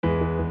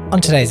On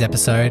today's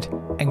episode,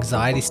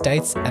 anxiety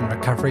states and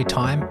recovery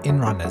time in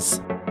runners.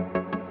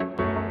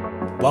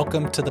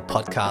 Welcome to the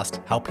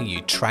podcast helping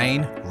you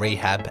train,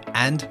 rehab,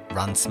 and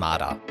run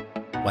smarter.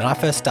 When I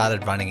first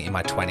started running in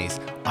my 20s,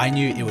 I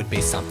knew it would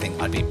be something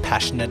I'd be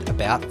passionate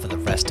about for the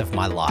rest of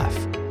my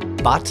life.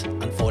 But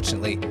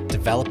unfortunately,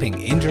 developing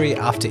injury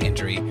after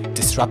injury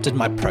disrupted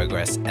my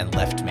progress and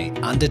left me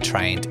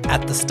undertrained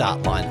at the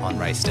start line on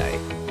race day.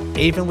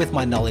 Even with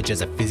my knowledge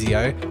as a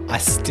physio, I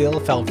still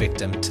fell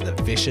victim to the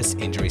vicious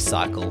injury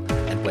cycle,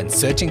 and when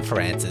searching for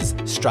answers,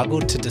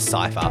 struggled to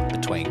decipher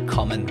between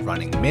common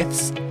running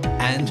myths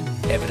and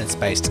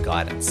evidence-based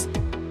guidance.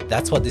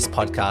 That's what this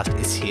podcast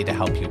is here to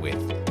help you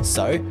with.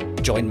 So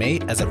join me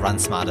as a Run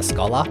Smarter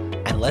scholar,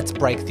 and let's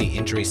break the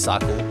injury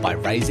cycle by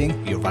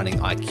raising your running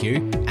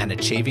IQ and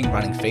achieving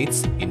running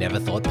feats you never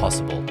thought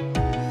possible.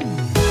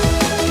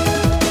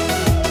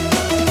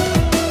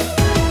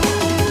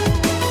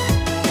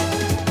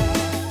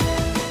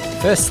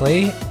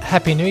 Firstly,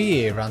 Happy New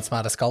Year, Run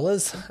Smarter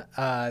scholars.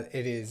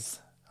 It is,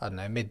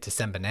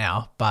 mid-December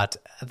now, but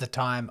at the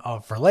time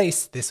of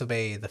release, this will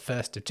be the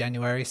 1st of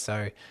January.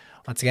 So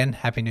once again,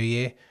 Happy New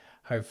Year.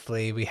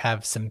 Hopefully we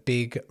have some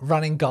big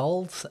running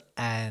goals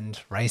and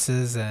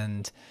races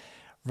and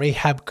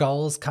rehab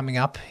goals coming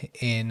up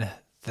in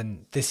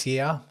this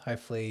year.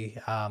 Hopefully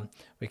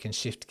we can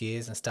shift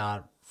gears and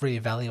start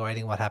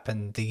reevaluating what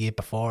happened the year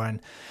before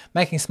and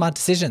making smart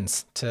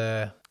decisions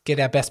to get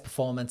our best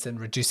performance and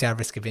reduce our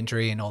risk of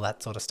injury and all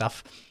that sort of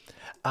stuff.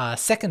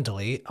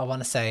 Secondly, I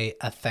want to say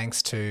a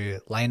thanks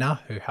to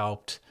Lena, who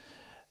helped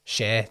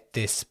share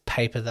this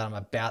paper that I'm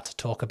about to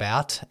talk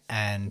about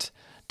and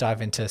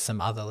dive into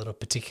some other little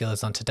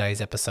particulars on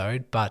today's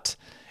episode. But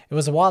it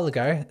was a while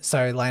ago,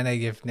 so Lena,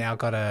 you've now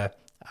got a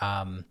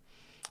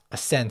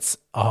sense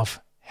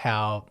of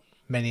how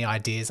many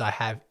ideas I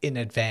have in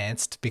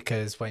advance,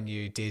 because when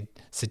you did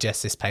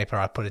suggest this paper,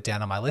 I put it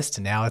down on my list,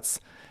 and now it's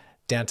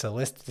down to the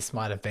list. This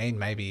might have been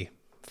maybe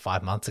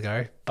 5 months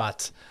ago,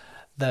 but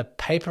the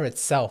paper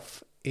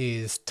itself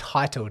is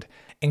titled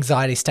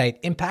Anxiety State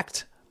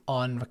Impact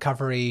on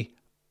Recovery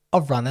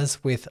of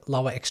Runners with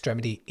Lower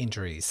Extremity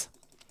Injuries.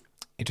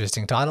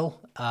 Interesting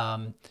title.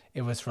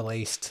 It was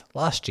released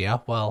last year.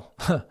 Well,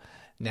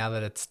 now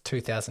that it's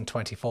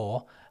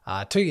 2024,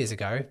 2 years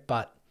ago,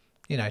 but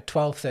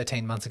 12,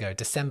 13 months ago,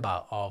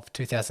 December of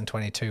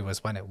 2022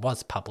 was when it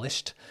was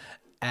published,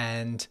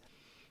 and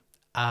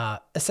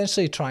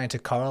essentially trying to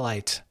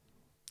correlate,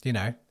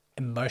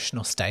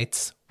 emotional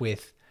states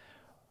with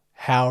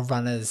how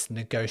runners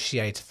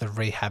negotiate the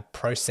rehab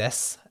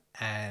process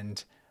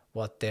and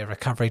what their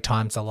recovery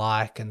times are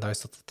like and those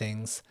sorts of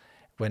things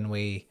when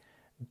we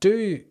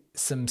do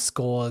some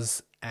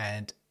scores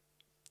and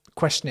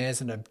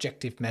questionnaires and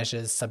objective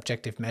measures,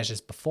 subjective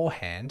measures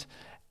beforehand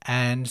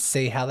and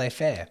see how they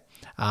fare.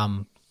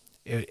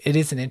 It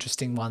is an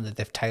interesting one that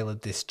they've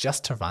tailored this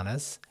just to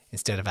runners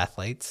instead of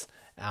athletes.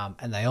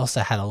 And they also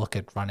had a look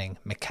at running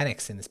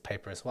mechanics in this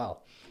paper as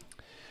well.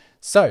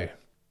 So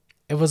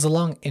it was a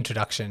long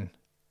introduction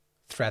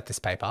throughout this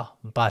paper,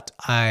 but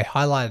I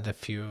highlighted a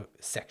few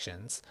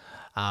sections,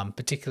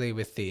 particularly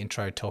with the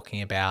intro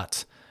talking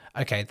about,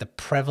 the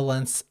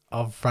prevalence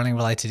of running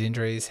related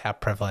injuries. How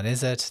prevalent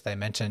is it? They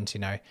mentioned,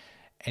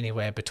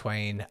 anywhere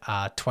between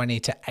 20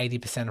 to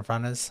 80% of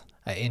runners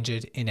are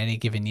injured in any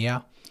given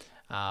year.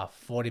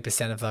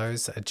 40% of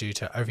those are due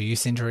to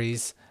overuse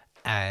injuries,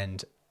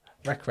 and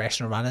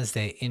recreational runners,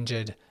 they're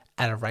injured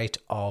at a rate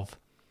of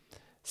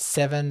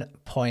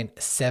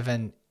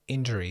 7.7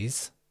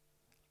 injuries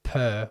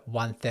per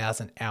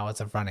 1,000 hours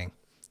of running.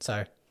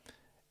 So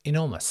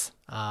enormous.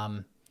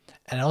 And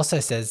it also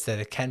says that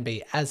it can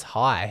be as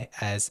high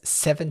as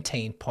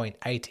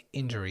 17.8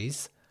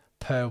 injuries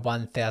per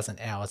 1,000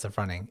 hours of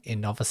running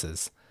in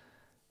novices.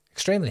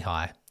 Extremely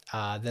high.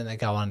 Then they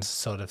go on to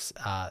sort of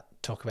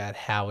talk about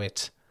how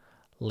it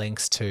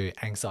links to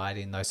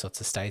anxiety and those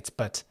sorts of states.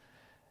 But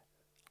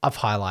I've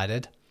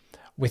highlighted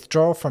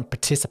withdrawal from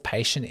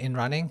participation in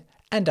running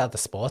and other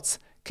sports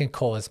can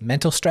cause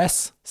mental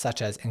stress,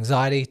 such as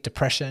anxiety,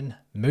 depression,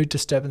 mood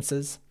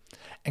disturbances.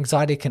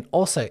 Anxiety can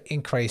also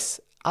increase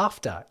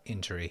after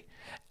injury,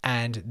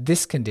 and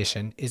this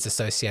condition is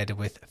associated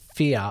with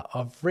fear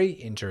of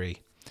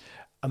re-injury.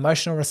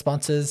 Emotional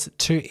responses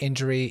to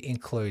injury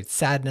include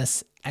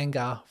sadness,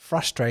 anger,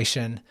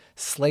 frustration,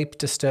 sleep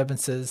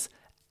disturbances,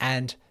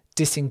 and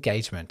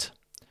disengagement.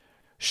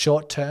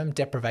 Short-term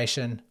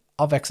deprivation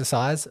of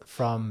exercise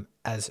from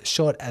as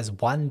short as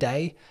 1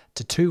 day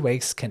to 2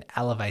 weeks can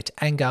elevate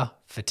anger,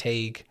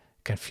 fatigue,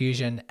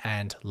 confusion,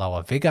 and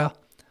lower vigor.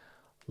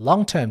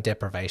 Long-term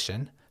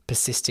deprivation,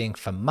 persisting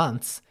for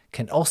months,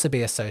 can also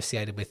be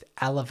associated with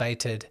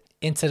elevated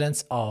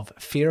incidence of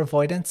fear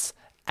avoidance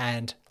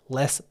and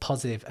less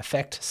positive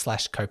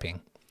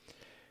effect/coping.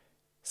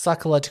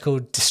 Psychological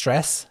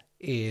distress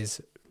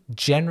is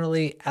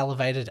generally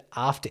elevated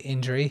after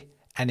injury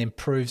and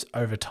improves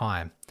over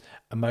time.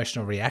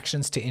 Emotional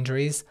reactions to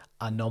injuries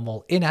are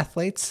normal in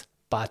athletes,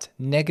 but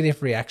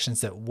negative reactions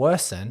that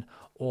worsen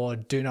or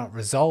do not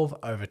resolve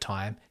over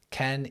time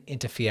can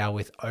interfere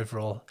with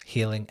overall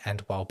healing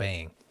and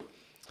well-being.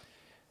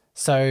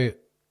 So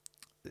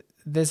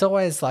there's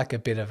always like a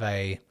bit of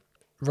a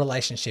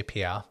relationship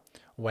here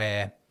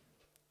where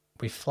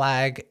we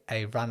flag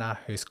a runner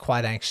who's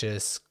quite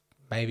anxious,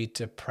 maybe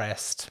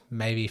depressed,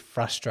 maybe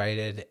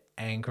frustrated,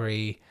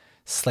 angry,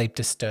 sleep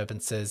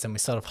disturbances, and we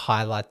sort of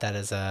highlight that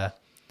as a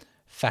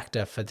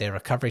factor for their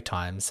recovery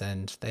times.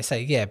 And they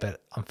say, yeah,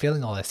 but I'm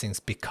feeling all those things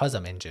because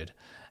I'm injured.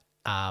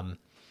 And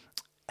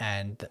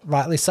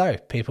rightly so.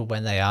 People,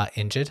 when they are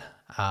injured,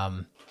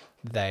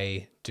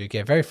 they do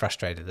get very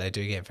frustrated. They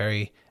do get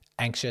very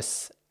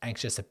anxious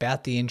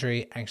about the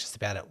injury, anxious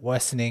about it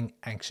worsening,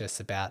 anxious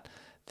about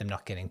them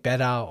not getting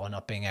better or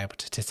not being able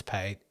to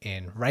participate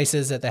in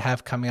races that they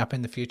have coming up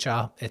in the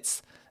future.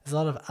 There's a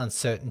lot of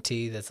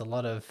uncertainty. There's a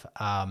lot of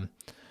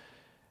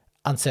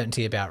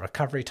uncertainty about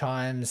recovery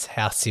times,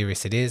 how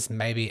serious it is,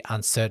 maybe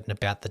uncertain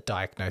about the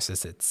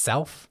diagnosis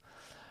itself,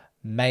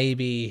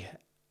 maybe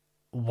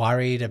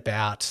worried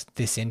about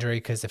this injury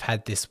because they've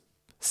had this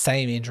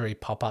same injury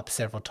pop up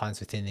several times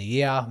within the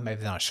year.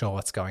 Maybe they're not sure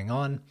what's going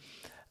on.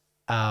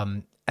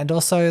 And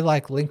also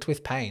like linked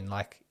with pain,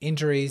 like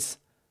injuries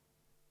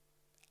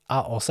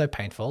are also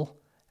painful,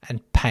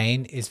 and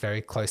pain is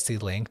very closely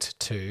linked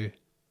to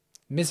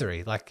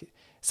misery. Like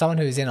someone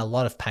who is in a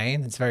lot of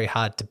pain, it's very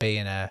hard to be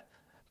in a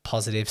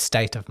positive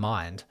state of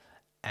mind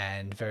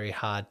and very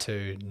hard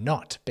to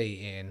not be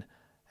in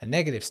a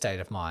negative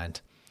state of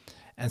mind.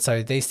 And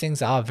so these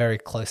things are very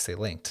closely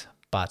linked,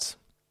 but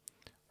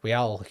we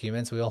are all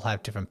humans. We all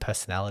have different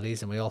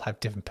personalities, and we all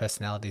have different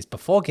personalities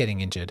before getting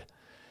injured.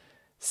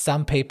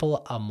 Some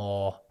people are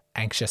more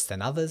anxious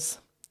than others.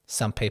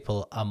 Some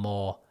people are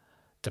more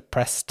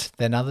depressed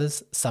than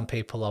others. Some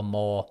people are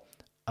more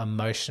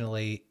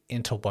emotionally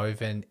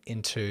interwoven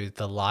into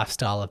the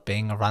lifestyle of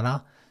being a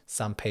runner.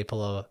 Some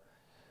people are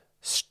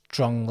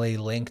strongly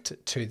linked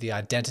to the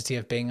identity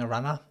of being a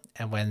runner.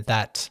 And when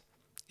that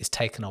is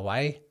taken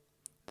away,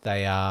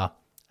 they are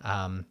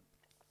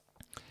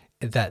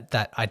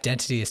that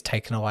identity is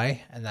taken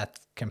away, and that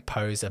can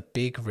pose a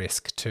big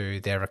risk to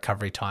their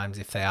recovery times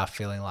if they are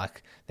feeling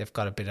like they've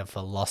got a bit of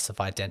a loss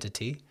of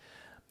identity.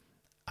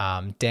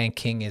 Dan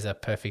King is a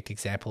perfect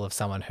example of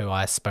someone who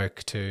I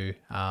spoke to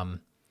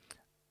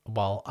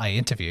while I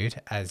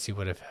interviewed, as you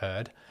would have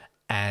heard,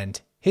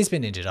 and he's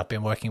been injured. I've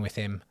been working with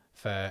him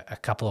for a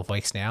couple of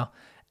weeks now,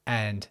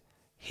 and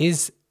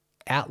his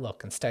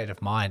outlook and state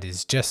of mind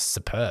is just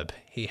superb.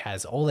 He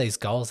has all these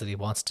goals that he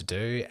wants to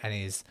do,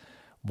 and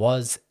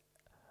was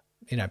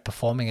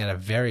performing at a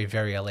very,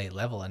 very elite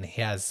level, and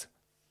he has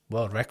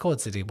world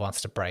records that he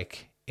wants to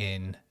break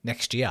in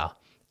next year.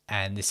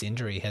 And this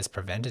injury has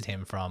prevented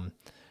him from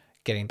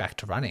getting back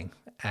to running.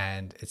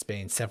 And it's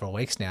been several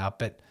weeks now,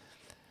 but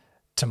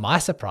to my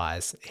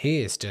surprise,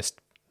 he is just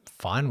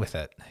fine with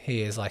it.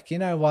 He is like, you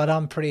know what,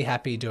 I'm pretty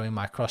happy doing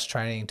my cross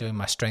training, doing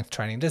my strength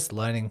training, just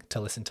learning to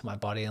listen to my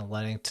body and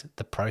learning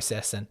the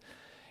process. And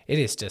it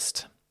is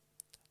just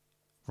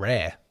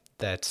rare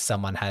that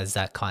someone has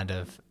that kind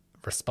of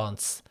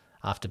response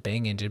after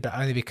being injured, but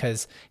only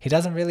because he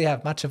doesn't really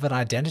have much of an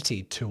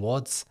identity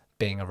towards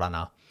being a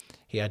runner.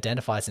 He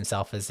identifies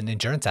himself as an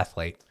endurance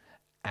athlete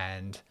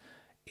and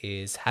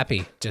is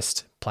happy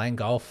just playing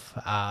golf,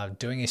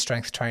 doing his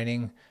strength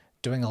training,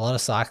 doing a lot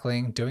of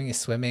cycling, doing his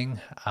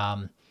swimming,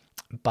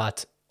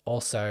 but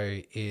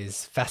also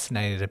is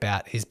fascinated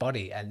about his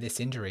body and this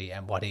injury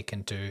and what he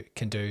can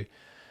do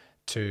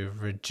to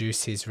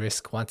reduce his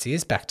risk once he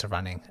is back to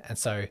running. And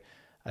so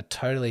a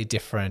totally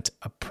different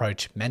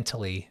approach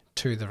mentally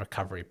to the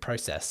recovery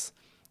process.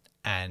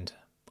 And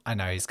I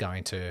know he's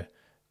going to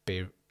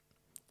be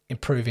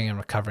improving and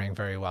recovering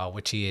very well,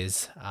 which he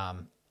is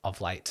of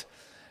late.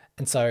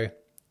 And so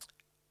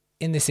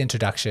in this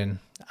introduction,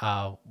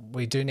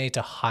 we do need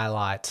to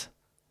highlight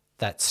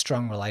that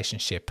strong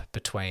relationship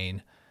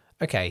between,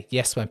 okay,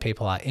 yes, when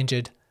people are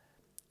injured,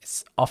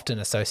 it's often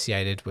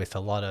associated with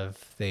a lot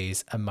of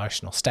these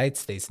emotional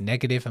states, these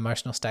negative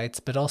emotional states,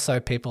 but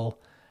also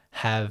people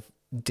have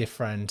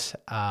different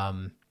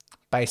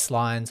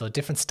baselines or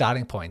different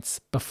starting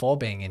points before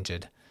being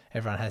injured.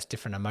 Everyone has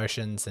different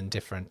emotions and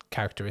different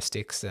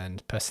characteristics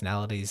and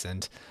personalities,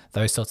 and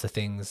those sorts of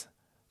things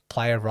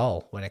play a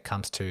role when it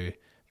comes to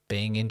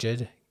being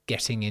injured,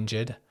 getting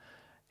injured,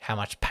 how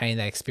much pain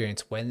they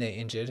experience when they're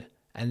injured,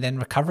 and then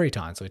recovery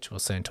times, which we'll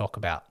soon talk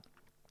about.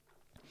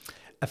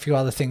 A few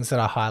other things that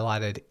I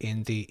highlighted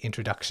in the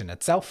introduction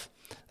itself.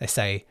 They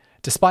say,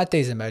 despite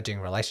these emerging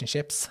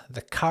relationships,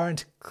 the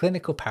current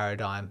clinical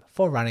paradigm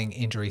for running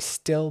injury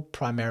still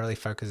primarily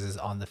focuses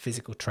on the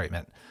physical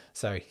treatment.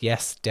 So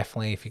yes,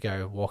 definitely if you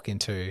go walk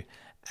into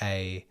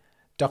a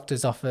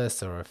doctor's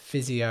office or a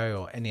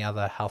physio or any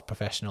other health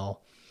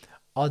professional,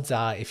 odds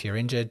are if you're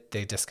injured,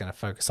 they're just going to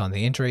focus on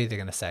the injury. They're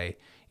going to say,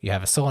 you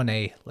have a sore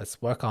knee,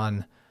 let's work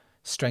on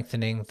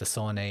strengthening the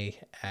sore knee,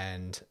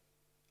 and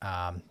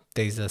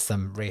these are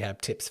some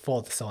rehab tips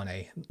for the sore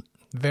knee.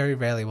 Very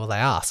rarely will they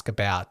ask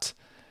about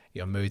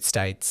your mood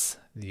states,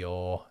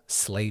 your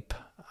sleep,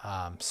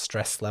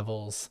 stress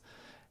levels,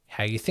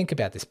 how you think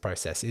about this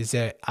process.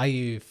 Are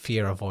you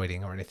fear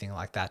avoiding or anything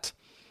like that?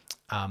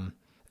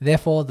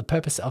 Therefore, the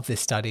purpose of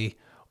this study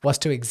was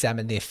to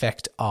examine the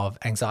effect of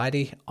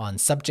anxiety on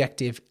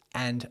subjective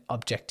and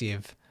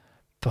objective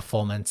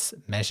performance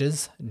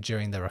measures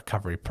during the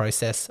recovery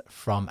process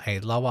from a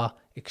lower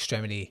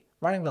extremity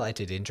running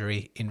related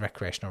injury in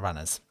recreational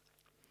runners.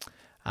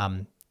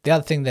 The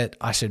other thing that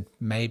I should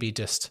maybe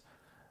just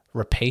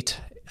repeat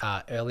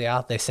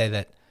earlier, they say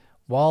that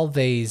while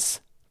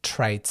these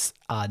traits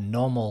are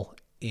normal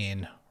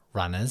in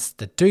runners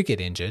that do get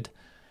injured,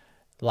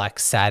 like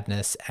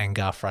sadness,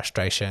 anger,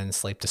 frustration,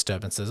 sleep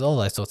disturbances, all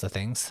those sorts of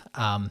things,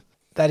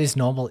 that is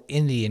normal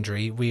in the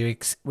injury. We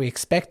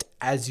expect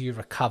as you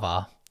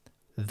recover,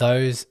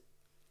 those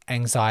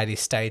anxiety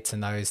states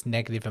and those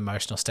negative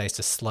emotional states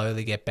to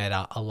slowly get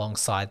better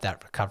alongside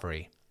that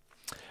recovery.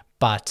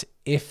 But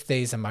if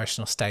these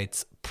emotional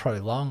states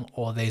prolong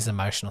or these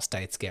emotional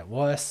states get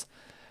worse,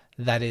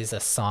 that is a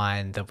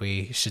sign that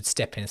we should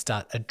step in and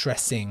start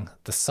addressing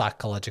the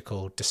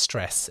psychological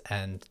distress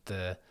and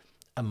the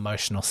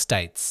emotional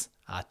states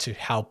to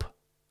help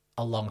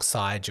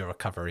alongside your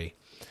recovery.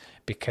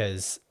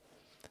 Because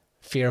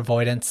fear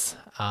avoidance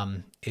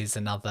is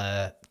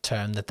another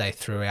term that they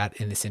threw out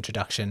in this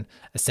introduction.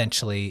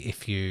 Essentially,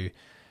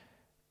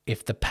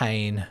 if the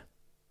pain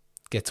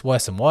gets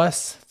worse and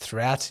worse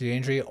throughout the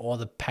injury, or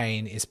the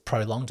pain is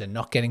prolonged and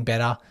not getting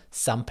better,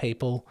 some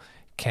people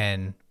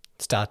can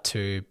start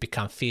to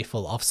become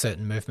fearful of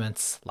certain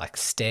movements like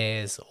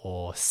stairs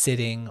or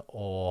sitting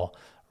or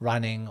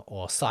running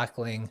or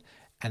cycling,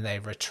 and they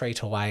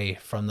retreat away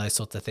from those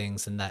sorts of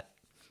things. And that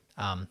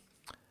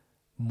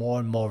more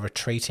and more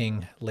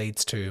retreating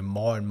leads to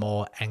more and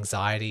more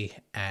anxiety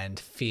and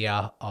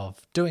fear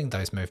of doing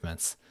those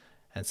movements.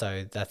 And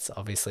so that's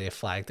obviously a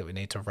flag that we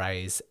need to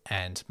raise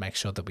and make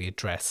sure that we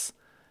address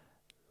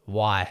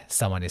why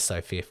someone is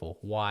so fearful,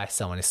 why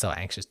someone is so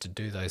anxious to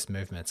do those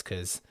movements,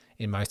 because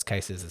in most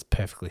cases it's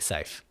perfectly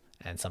safe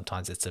and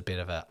sometimes it's a bit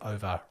of an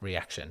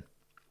overreaction.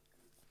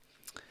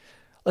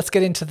 Let's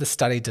get into the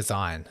study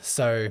design.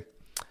 So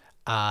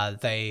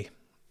they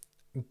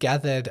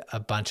gathered a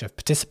bunch of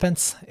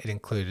participants. It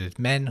included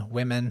men,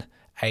 women,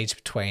 aged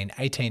between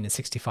 18 and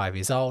 65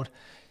 years old,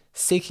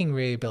 seeking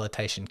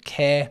rehabilitation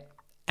care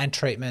and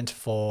treatment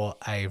for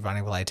a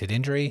running-related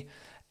injury,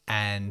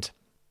 and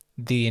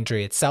the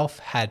injury itself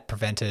had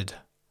prevented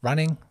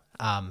running,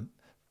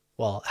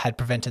 had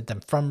prevented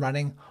them from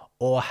running,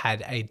 or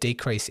had a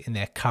decrease in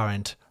their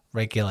current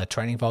regular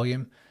training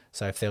volume.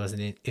 So if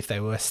they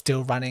were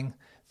still running,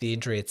 the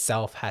injury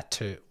itself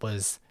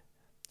was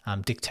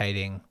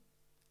dictating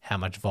how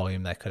much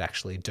volume they could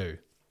actually do.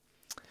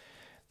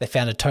 They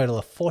found a total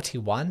of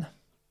 41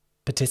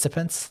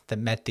 participants that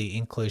met the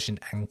inclusion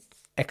and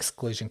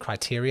exclusion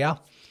criteria.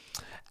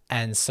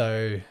 And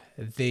so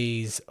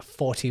these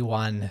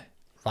 41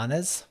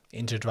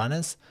 injured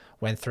runners,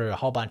 went through a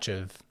whole bunch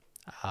of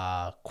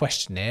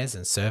questionnaires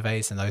and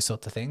surveys and those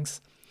sorts of things.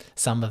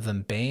 Some of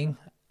them being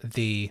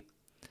the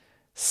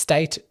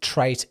state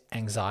trait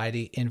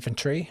anxiety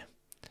inventory,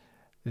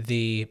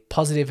 the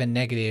positive and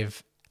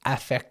negative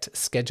affect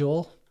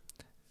schedule,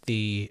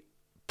 the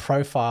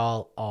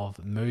profile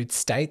of mood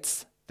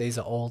states. These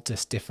are all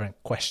just different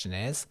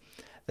questionnaires.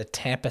 The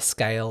Tampa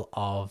scale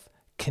of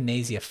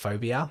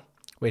kinesiophobia,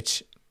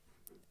 which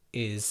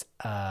is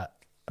a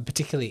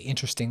particularly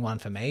interesting one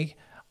for me.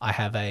 I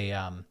have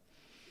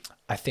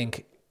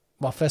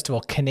first of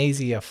all,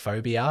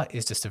 kinesiophobia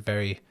is just a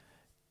very,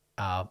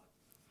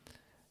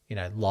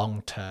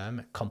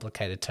 long-term,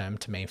 complicated term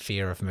to mean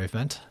fear of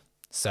movement.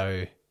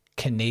 So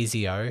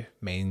kinesio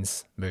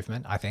means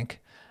movement, I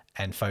think,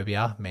 and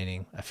phobia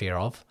meaning a fear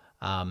of.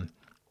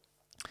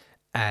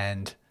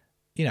 And,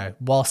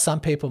 while some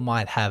people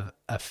might have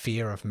a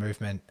fear of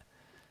movement,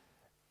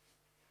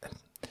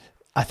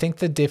 I think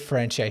the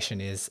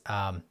differentiation is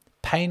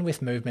pain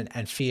with movement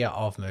and fear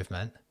of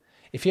movement.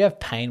 If you have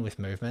pain with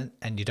movement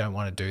and you don't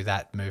want to do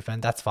that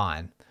movement, that's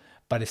fine.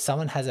 But if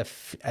someone has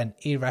an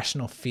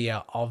irrational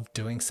fear of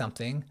doing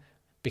something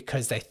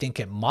because they think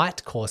it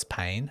might cause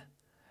pain,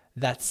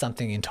 that's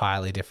something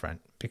entirely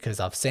different. Because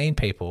I've seen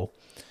people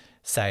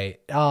say,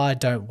 I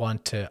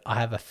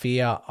have a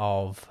fear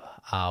of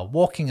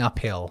walking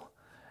uphill,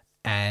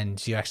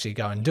 and you actually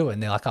go and do it.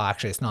 And they're like,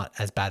 actually, it's not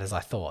as bad as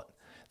I thought.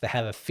 They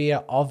have a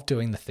fear of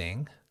doing the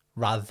thing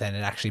rather than it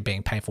actually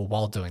being painful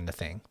while doing the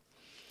thing.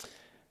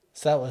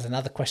 So that was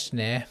another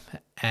questionnaire,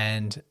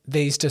 and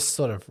these just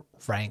sort of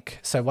rank.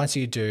 So once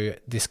you do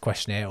this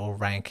questionnaire, it will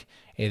rank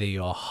either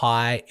you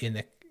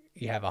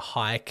have a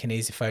high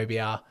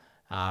kinesiophobia,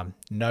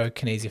 no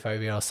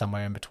kinesiophobia, or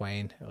somewhere in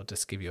between. It'll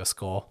just give you a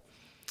score.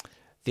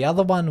 The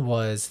other one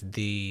was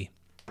the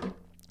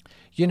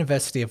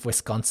University of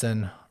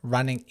Wisconsin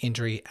Running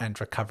Injury and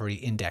Recovery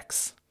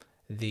Index,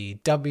 the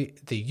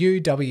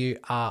UWRI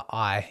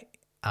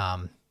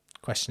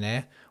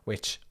questionnaire,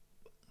 which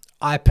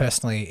I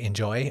personally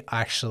enjoy.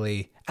 I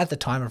actually, at the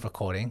time of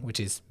recording,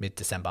 which is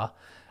mid-December,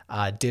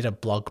 did a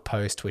blog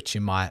post, which you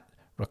might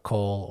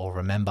recall or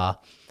remember,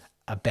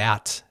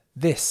 about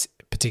this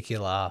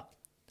particular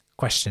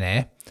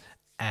questionnaire,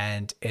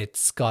 and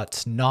it's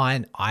got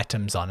 9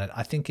 items on it.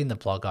 I think in the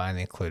blog I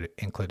only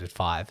included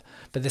 5,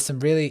 but there's some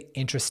really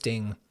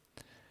interesting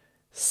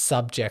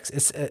subjects.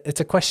 It's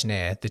a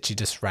questionnaire that you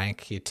just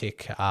rank, you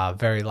tick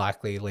very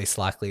likely, least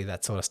likely,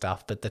 that sort of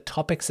stuff. But the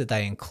topics that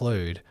they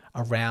include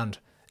around,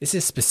 this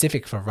is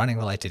specific for running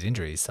related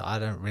injuries, so I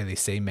don't really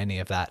see many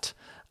of that.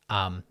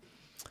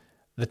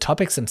 The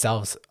topics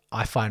themselves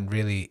I find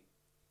really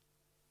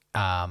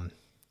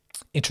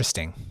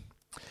interesting.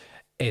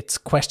 It's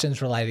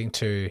questions relating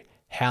to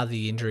how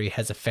the injury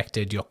has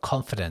affected your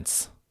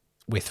confidence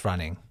with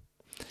running,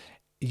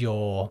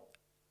 your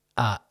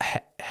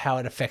how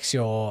it affects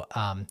your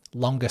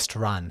longest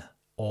run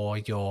or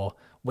your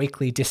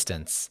weekly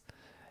distance,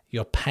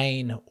 your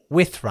pain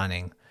with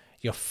running,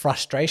 your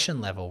frustration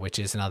level, which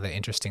is another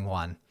interesting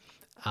one,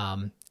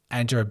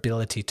 and your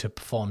ability to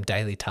perform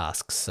daily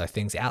tasks, so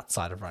things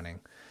outside of running.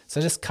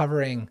 So just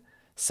covering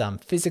some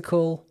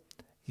physical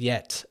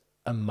yet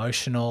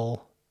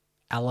emotional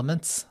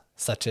elements,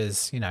 such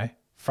as,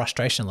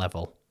 frustration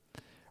level,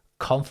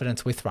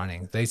 confidence with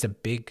running. These are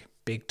big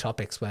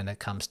topics when it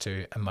comes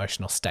to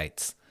emotional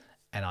states.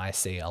 And I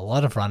see a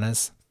lot of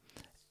runners,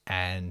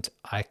 and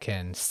I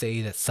can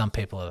see that some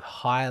people are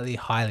highly,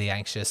 highly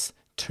anxious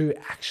to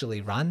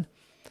actually run,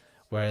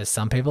 whereas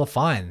some people are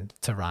fine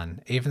to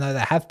run, even though they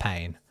have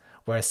pain.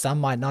 Whereas some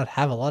might not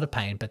have a lot of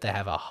pain, but they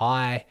have a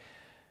high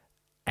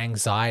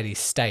anxiety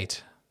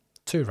state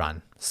to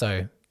run.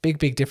 So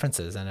big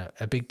differences, and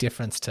a big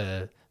difference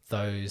to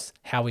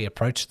how we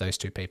approach those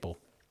two people.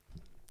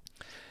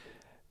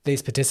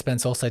 These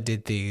participants also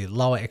did the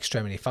lower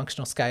extremity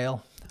functional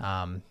scale,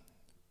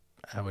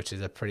 which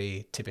is a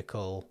pretty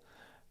typical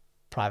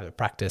private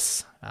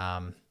practice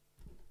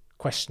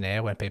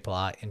questionnaire when people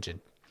are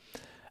injured.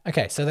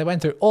 Okay, so they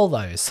went through all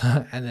those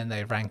and then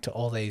they ranked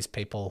all these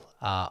people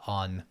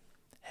on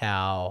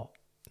how,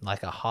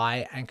 like, a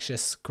high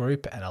anxious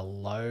group and a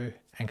low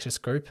anxious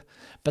group.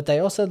 But they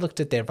also looked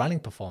at their running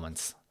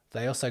performance.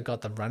 They also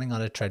got them running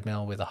on a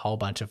treadmill with a whole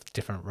bunch of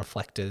different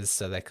reflectors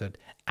so they could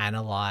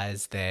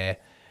analyze their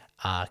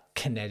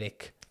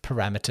kinetic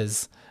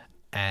parameters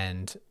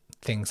and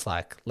things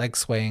like leg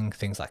swing,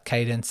 things like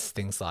cadence,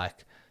 things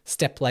like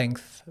step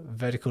length,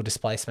 vertical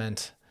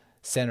displacement,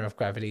 center of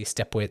gravity,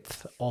 step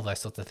width, all those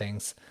sorts of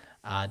things,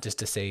 just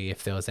to see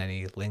if there was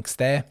any links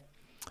there.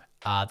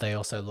 They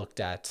also looked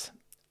at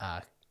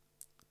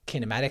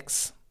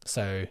kinematics,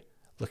 so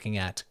looking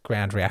at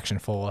ground reaction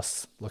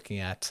force, looking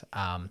at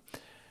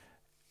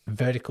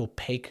vertical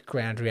peak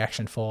ground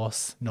reaction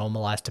force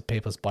normalized to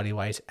people's body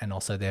weight, and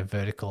also their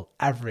vertical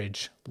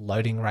average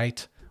loading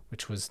rate,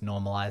 which was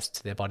normalized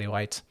to their body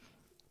weight.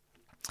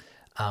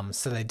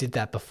 So they did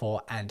that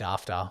before and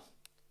after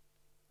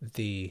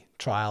the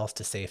trials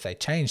to see if they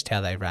changed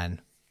how they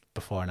ran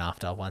before and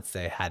after, once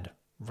they had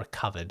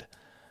recovered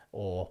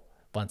or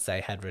once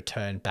they had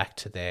returned back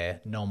to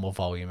their normal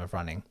volume of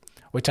running,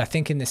 which I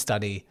think in this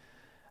study,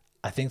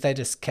 I think they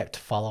just kept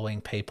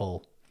following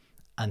people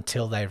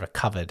until they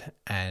recovered,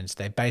 and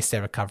they based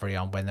their recovery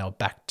on when they were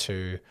back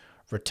to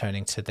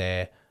returning to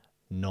their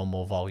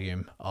normal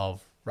volume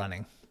of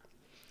running.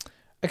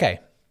 Okay,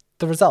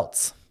 the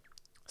results.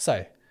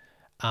 So,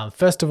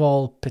 first of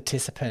all,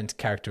 participant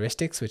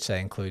characteristics, which they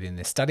include in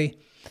this study.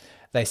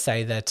 They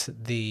say that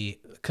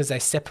because they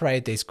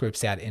separated these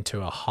groups out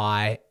into a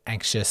high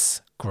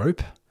anxious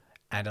group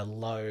and a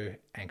low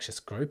anxious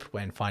group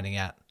when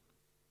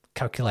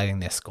calculating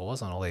their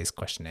scores on all these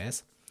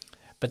questionnaires.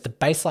 But the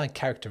baseline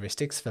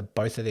characteristics for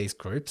both of these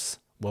groups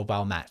were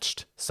well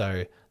matched.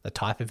 So the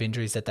type of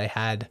injuries that they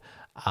had,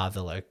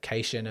 the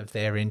location of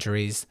their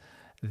injuries,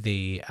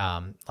 the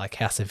like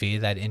how severe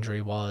that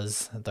injury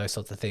was, those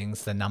sorts of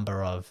things. The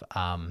number of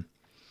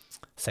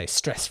say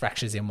stress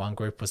fractures in one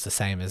group was the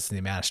same as the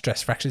amount of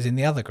stress fractures in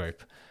the other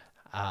group.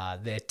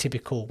 Their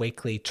typical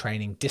weekly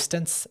training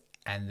distance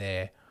and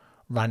their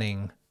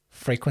running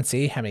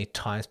frequency, how many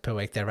times per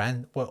week they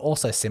ran, were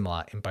also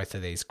similar in both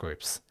of these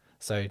groups.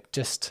 So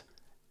just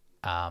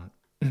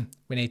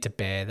we need to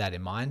bear that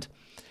in mind.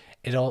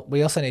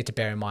 We also need to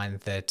bear in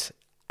mind that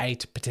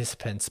 8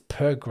 participants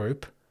per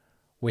group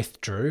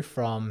withdrew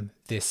from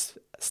this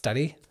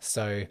study.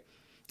 So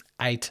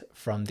 8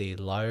 from the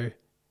low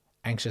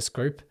anxious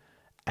group,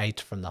 8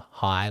 from the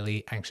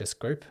highly anxious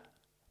group,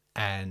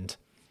 and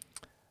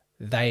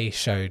they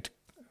showed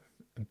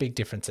big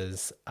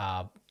differences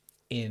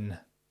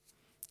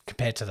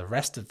compared to the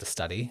rest of the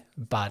study,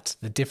 but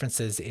the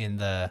differences in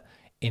the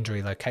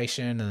injury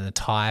location and the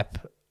type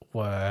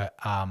were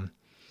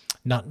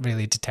not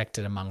really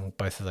detected among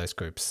both of those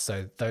groups.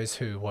 So those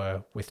who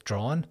were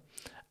withdrawn,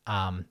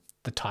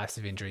 the types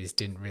of injuries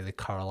didn't really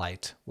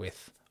correlate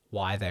with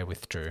why they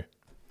withdrew.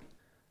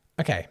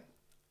 Okay.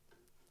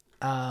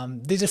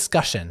 The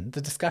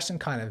discussion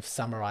kind of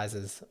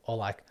summarizes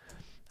or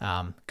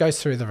goes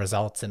through the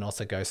results and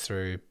also goes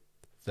through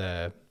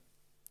the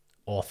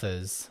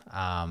author's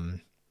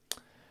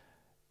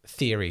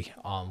theory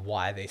on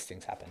why these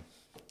things happen.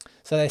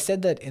 So they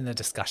said that in the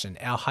discussion,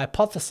 our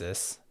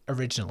hypothesis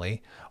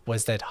originally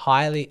was that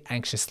highly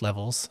anxious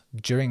levels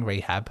during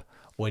rehab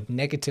would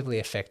negatively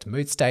affect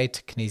mood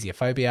state,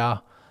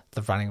 kinesiophobia,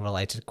 the running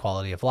related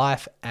quality of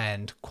life,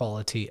 and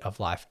quality of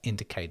life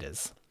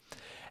indicators.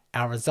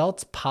 Our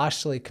results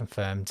partially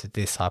confirmed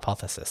this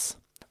hypothesis.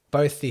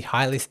 Both the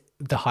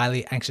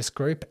highly anxious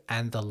group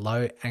and the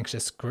low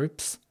anxious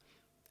groups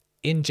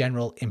in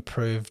general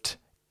improved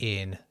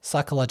in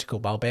psychological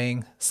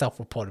well-being,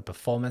 self-reported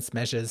performance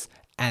measures,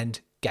 and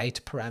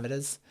gait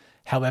parameters.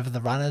 However,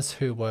 the runners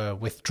who were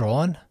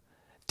withdrawn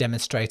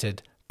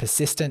demonstrated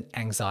persistent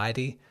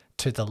anxiety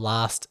to the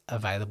last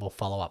available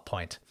follow-up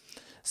point.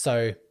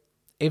 So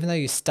even though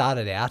you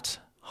started out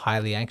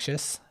highly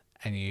anxious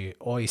and you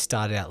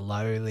started out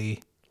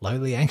lowly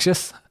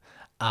anxious,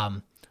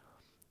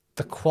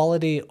 the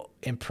quality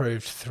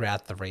improved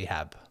throughout the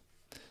rehab.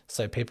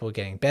 So people were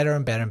getting better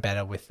and better and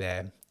better with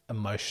their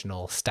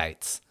emotional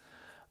states.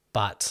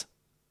 But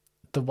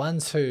the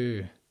ones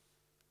who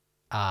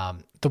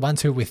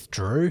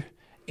withdrew,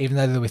 even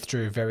though they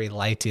withdrew very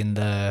late in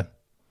the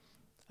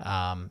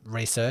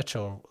research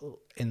or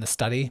in the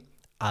study,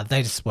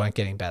 they just weren't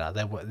getting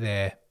better.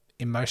 Their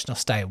emotional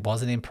state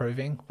wasn't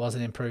improving.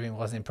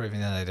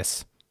 Then they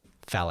just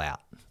fell out.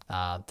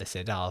 They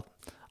said, "Oh,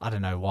 I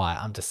don't know why.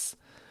 I'm just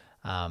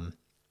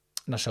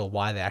not sure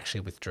why they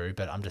actually withdrew,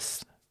 but I'm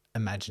just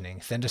imagining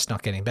if they're just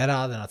not getting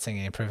better, they're not seeing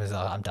any improvements.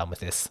 I'm done with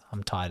this.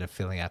 I'm tired of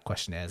filling out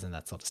questionnaires and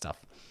that sort of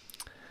stuff."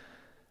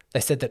 They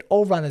said that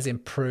all runners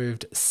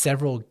improved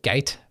several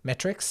gait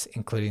metrics,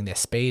 including their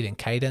speed and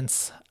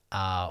cadence,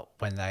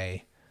 when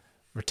they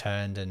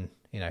returned and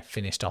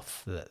finished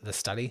off the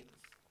study.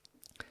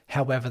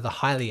 However, the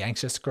highly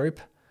anxious group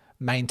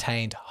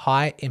maintained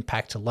high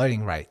impact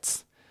loading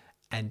rates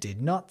and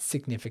did not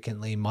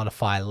significantly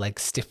modify leg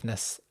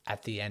stiffness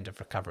at the end of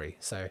recovery.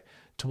 So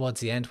towards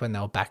the end, when they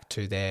were back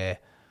to their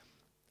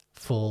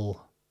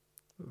full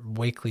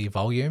weekly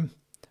volume,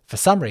 for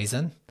some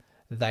reason,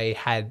 they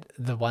had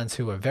the ones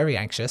who were very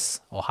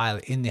anxious or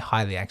in the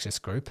highly anxious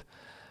group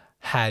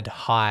had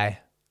high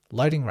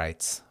loading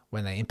rates.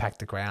 When they impact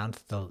the ground,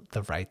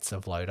 the rates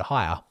of load are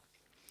higher.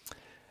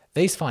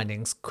 These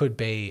findings could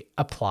be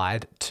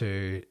applied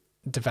to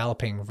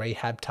developing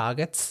rehab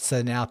targets.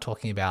 So now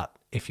talking about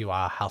if you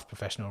are a health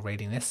professional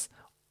reading this,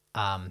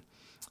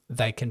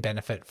 they can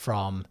benefit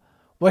from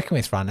working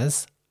with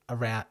runners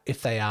around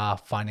if they are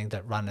finding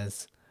that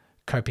runners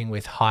coping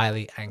with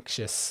highly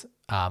anxious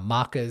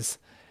markers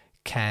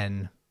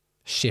can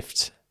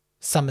shift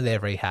some of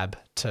their rehab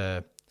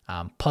to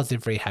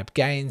positive rehab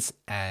gains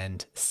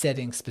and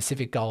setting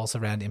specific goals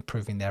around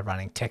improving their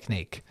running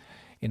technique.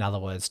 In other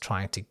words,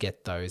 trying to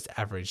get those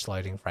average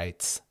loading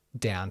rates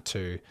down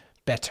to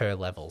better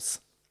levels.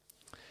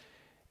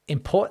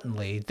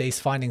 Importantly, these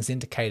findings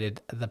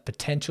indicated the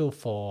potential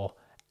for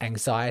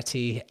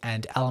anxiety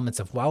and elements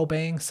of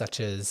well-being such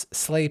as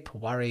sleep,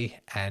 worry,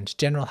 and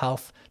general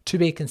health to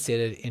be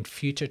considered in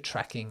future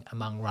tracking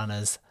among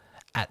runners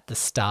at the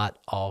start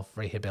of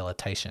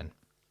rehabilitation.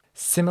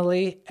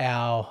 Similarly,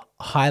 our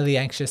highly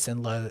anxious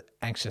and low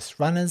anxious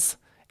runners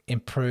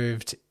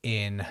improved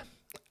in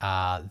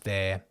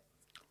their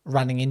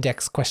running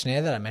index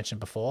questionnaire that I mentioned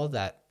before.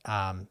 That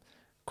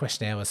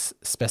questionnaire was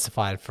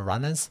specified for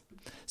runners.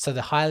 So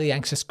the highly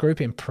anxious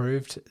group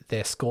improved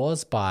their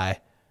scores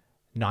by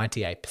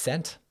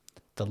 98%.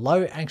 The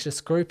low anxious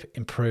group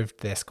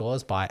improved their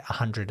scores by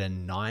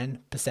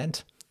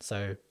 109%,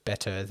 so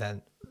better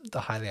than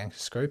the highly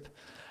anxious group,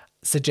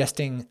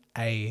 suggesting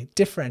a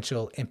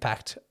differential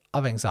impact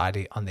of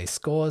anxiety on these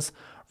scores.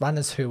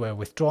 Runners who were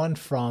withdrawn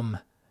from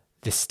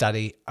this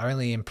study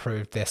only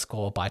improved their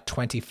score by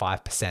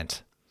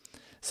 25%.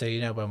 So,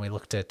 when we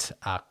looked at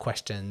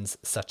questions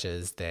such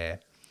as their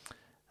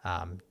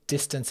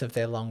distance of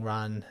their long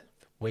run,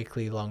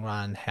 weekly long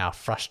run, how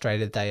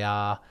frustrated they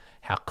are,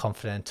 how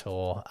confident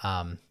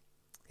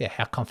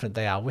how confident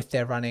they are with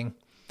their running.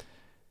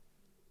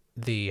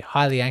 The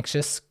highly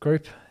anxious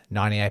group,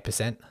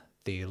 98%.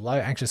 The low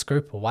anxious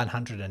group,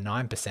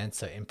 109%,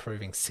 so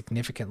improving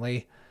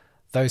significantly.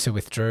 Those who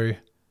withdrew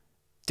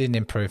didn't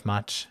improve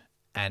much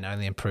and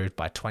only improved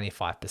by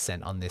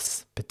 25% on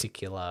this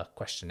particular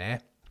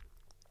questionnaire.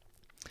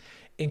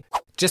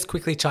 Just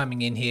quickly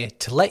chiming in here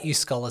to let you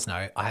scholars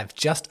know, I have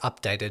just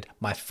updated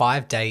my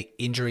 5-day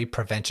injury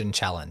prevention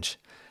challenge.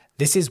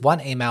 This is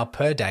 1 email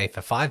per day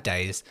for 5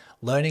 days,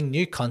 learning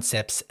new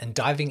concepts and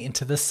diving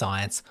into the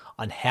science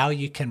on how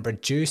you can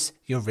reduce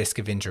your risk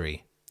of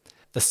injury.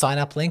 The sign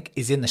up link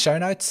is in the show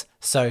notes,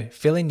 so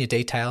fill in your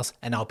details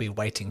and I'll be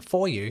waiting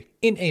for you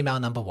in email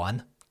number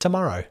 1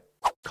 tomorrow.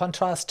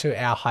 Contrast to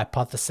our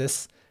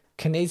hypothesis,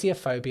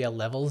 kinesiophobia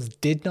levels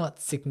did not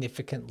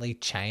significantly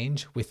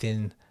change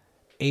within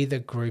either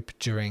group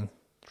during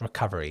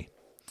recovery.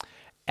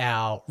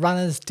 Our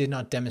runners did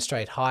not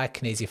demonstrate high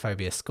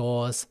kinesiophobia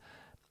scores,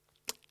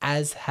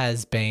 as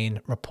has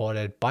been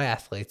reported by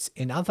athletes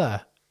in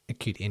other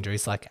acute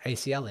injuries like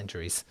ACL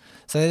injuries.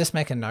 So they just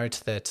make a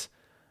note that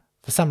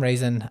for some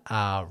reason,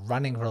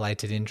 running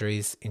related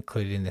injuries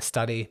included in the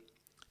study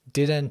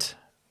didn't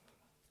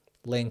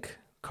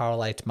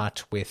correlate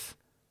much with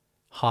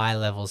high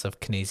levels of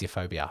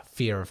kinesiophobia,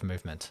 fear of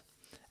movement.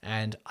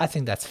 And I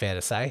think that's fair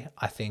to say.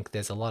 I think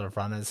there's a lot of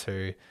runners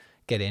who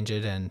get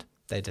injured and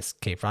they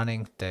just keep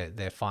running.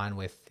 They're fine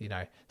with,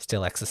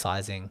 still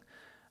exercising.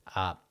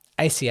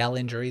 ACL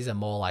injuries are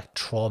more like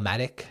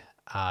traumatic.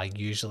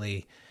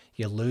 Usually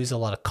you lose a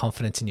lot of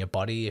confidence in your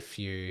body if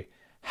you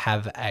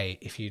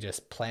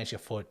just plant your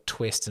foot,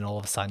 twist, and all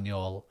of a sudden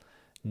your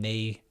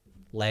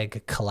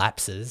leg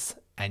collapses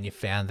and you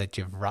found that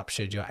you've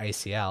ruptured your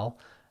ACL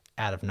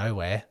out of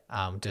nowhere,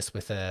 just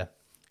with a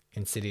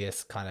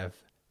insidious kind of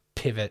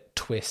pivot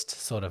twist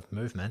sort of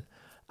movement.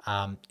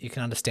 You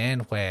can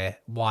understand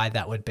why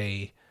that would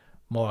be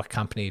more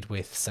accompanied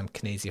with some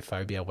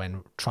kinesiophobia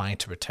when trying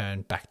to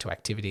return back to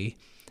activity,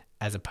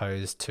 as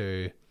opposed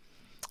to,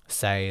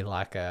 say,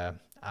 like a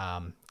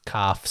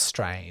calf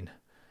strain.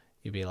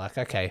 You'd be like,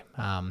 okay,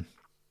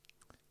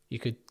 you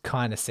could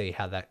kind of see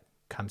how that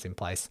comes in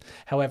place.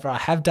 However, I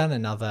have done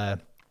another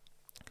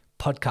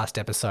podcast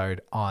episode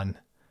on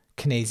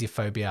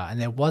kinesiophobia, and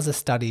there was a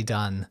study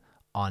done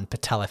on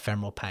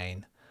patellofemoral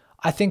pain.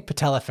 I think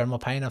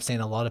patellofemoral pain, I've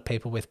seen a lot of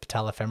people with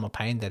patellofemoral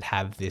pain that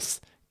have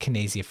this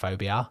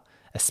kinesiophobia,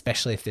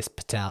 especially if this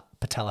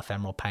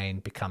patellofemoral pain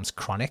becomes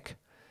chronic.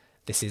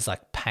 This is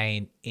like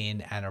pain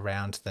in and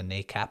around the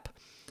kneecap,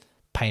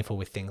 painful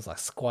with things like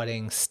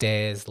squatting,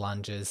 stairs,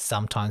 lunges,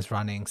 sometimes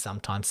running,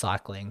 sometimes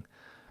cycling,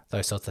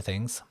 those sorts of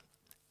things.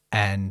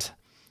 And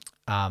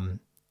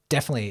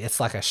definitely it's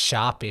like a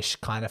sharpish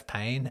kind of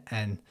pain,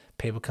 and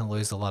people can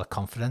lose a lot of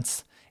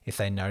confidence if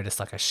they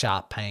notice like a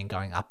sharp pain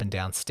going up and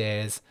down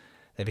stairs.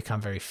 They become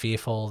very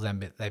fearful.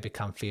 Then they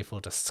become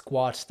fearful to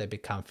squat. They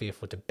become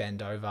fearful to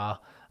bend over.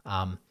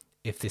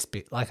 If this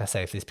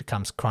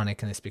becomes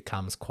chronic and this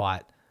becomes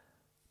quite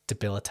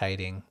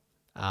debilitating,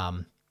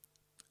 I've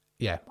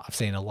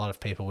seen a lot of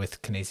people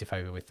with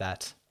kinesiophobia with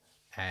that.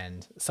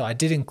 And so I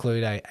did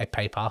include a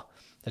paper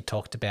that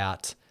talked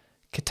about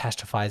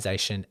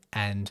catastrophization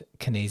and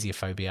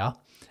kinesiophobia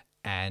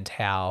and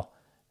how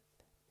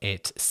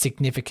it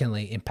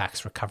significantly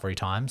impacts recovery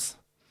times.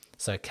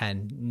 So it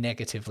can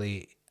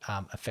negatively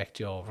affect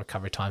your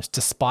recovery times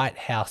despite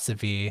how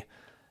severe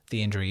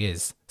the injury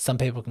is. Some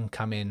people can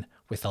come in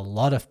with a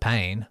lot of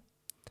pain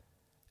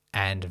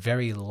and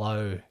very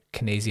low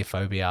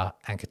kinesiophobia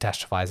and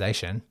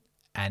catastrophization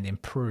and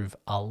improve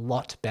a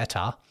lot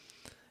better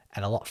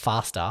and a lot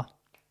faster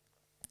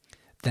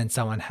than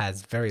someone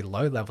has very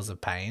low levels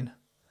of pain,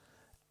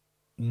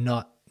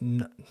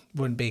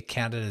 would be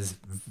counted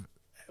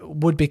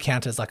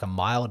as like a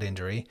mild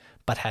injury,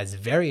 but has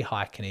very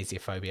high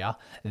kinesiophobia.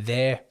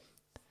 They're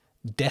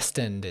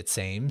destined, it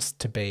seems,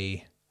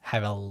 to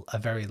have a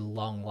very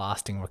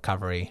long-lasting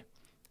recovery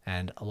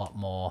and a lot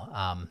more,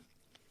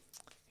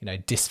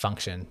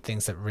 dysfunction,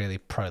 things that really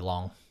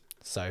prolong.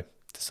 So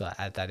just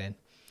add that in.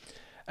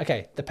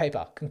 Okay, the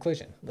paper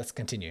conclusion. Let's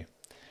continue.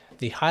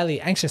 The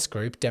highly anxious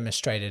group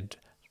demonstrated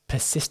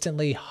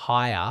persistently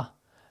higher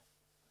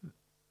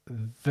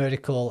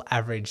vertical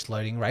average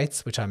loading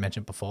rates, which I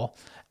mentioned before,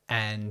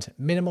 and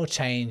minimal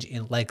change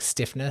in leg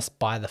stiffness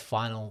by the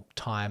final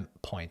time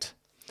point.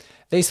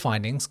 These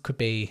findings could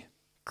be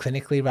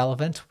clinically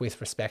relevant with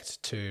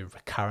respect to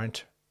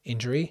recurrent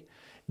injury.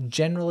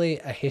 Generally,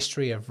 a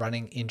history of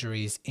running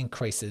injuries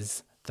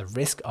increases the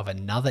risk of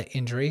another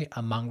injury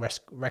among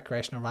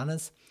recreational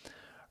runners.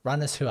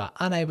 Runners who are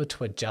unable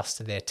to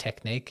adjust their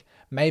technique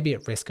may be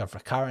at risk of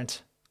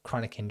recurrent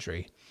chronic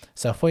injury.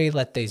 So if we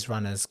let these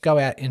runners go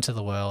out into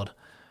the world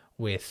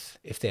if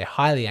they're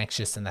highly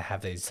anxious and they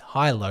have these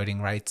high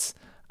loading rates,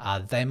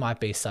 they might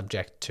be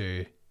subject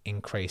to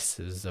increased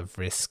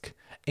risk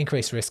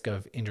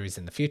of injuries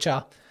in the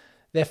future.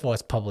 Therefore,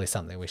 it's probably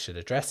something we should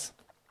address.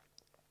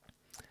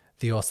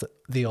 The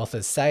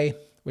authors say,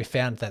 we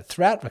found that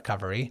throughout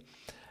recovery,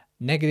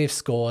 negative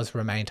scores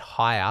remained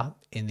higher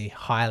in the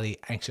highly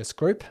anxious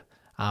group,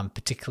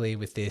 particularly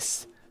with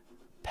this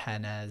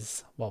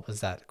PANAS. What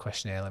was that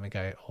questionnaire? Let me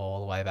go all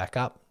the way back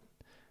up,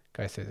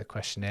 go through the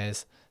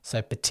questionnaires.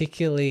 So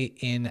particularly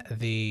in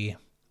the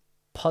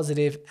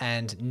positive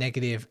and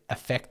negative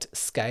affect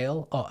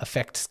schedule,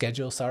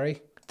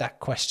 that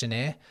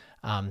questionnaire,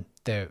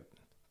 they're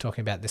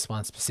talking about this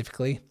one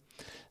specifically.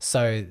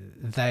 So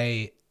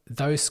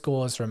those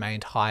scores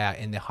remained higher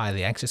in the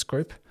highly anxious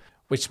group,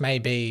 which may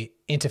be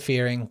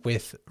interfering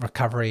with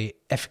recovery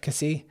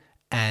efficacy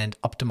and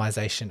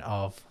optimization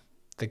of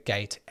the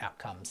gait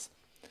outcomes.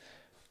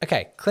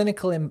 Okay,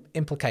 clinical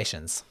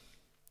implications.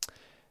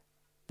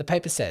 The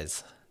paper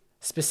says,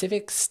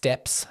 specific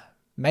steps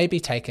may be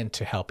taken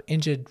to help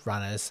injured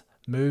runners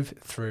move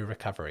through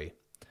recovery.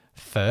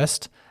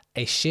 First,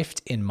 a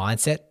shift in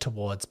mindset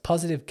towards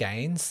positive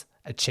gains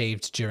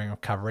achieved during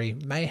recovery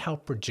may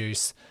help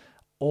reduce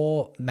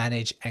or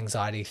manage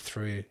anxiety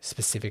through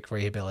specific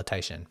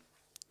rehabilitation.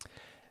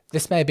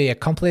 This may be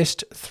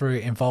accomplished through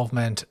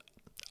involvement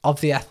of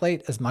the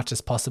athlete as much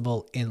as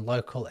possible in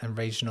local and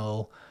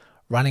regional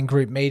running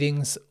group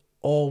meetings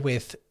or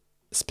with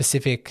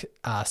specific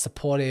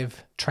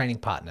supportive training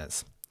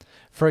partners.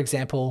 For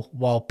example,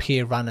 while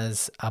peer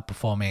runners are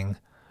performing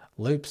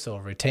loops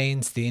or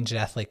routines, the injured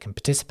athlete can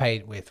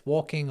participate with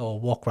walking or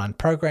walk-run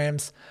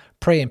programs,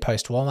 pre and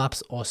post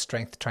warm-ups, or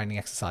strength training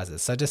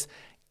exercises. So just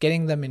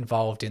getting them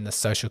involved in the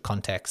social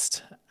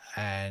context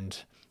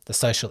and the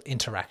social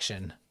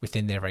interaction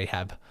within their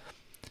rehab.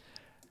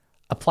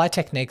 Apply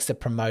techniques that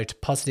promote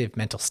positive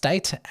mental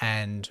state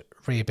and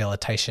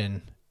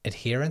rehabilitation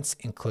adherence,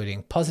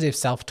 including positive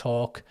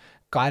self-talk,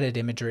 guided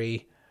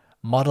imagery,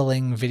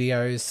 modeling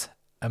videos,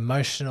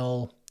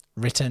 emotional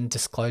written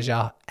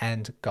disclosure,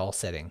 and goal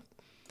setting.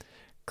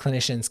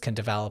 Clinicians can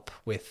develop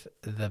with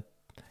the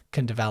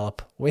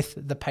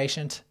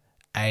patient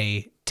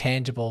a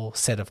tangible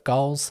set of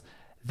goals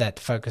that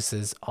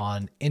focuses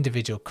on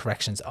individual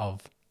corrections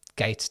of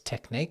gait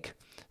technique,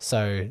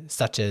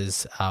 such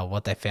as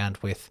what they found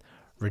with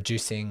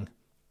reducing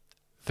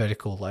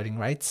vertical loading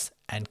rates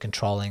and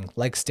controlling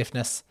leg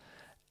stiffness,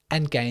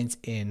 and gains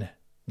in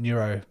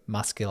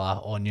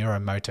neuromuscular or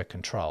neuromotor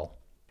control.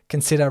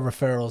 Consider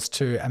referrals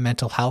to a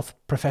mental health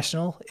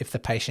professional if the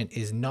patient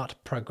is not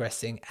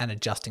progressing and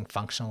adjusting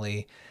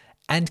functionally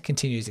and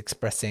continues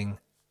expressing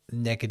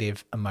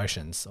negative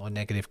emotions or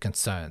negative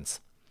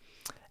concerns.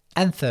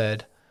 And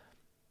third,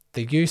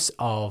 the use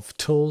of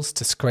tools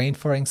to screen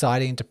for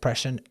anxiety and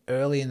depression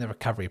early in the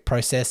recovery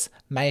process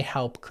may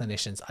help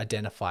clinicians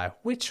identify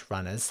which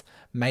runners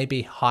may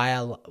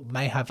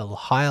have a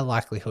higher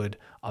likelihood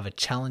of a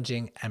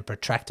challenging and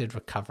protracted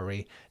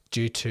recovery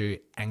due to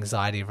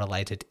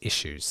anxiety-related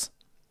issues.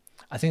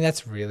 I think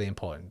that's really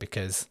important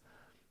because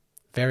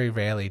very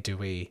rarely do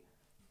we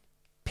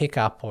pick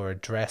up or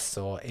address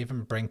or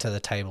even bring to the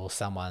table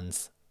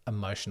someone's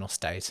emotional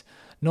state,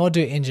 nor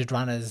do injured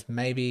runners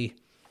maybe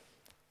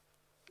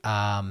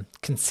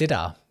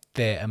consider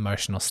their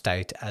emotional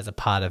state as a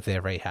part of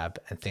their rehab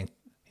and think,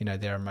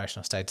 their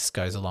emotional state just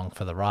goes along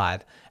for the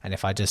ride. And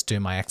if I just do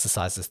my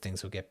exercises,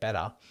 things will get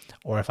better.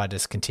 Or if I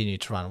just continue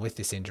to run with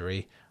this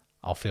injury,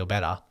 I'll feel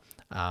better.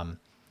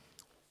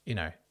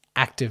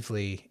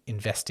 Actively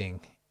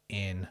investing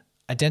in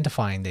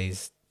identifying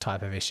these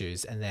type of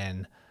issues and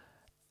then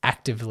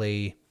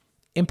actively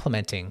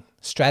implementing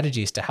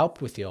strategies to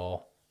help with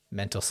your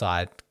mental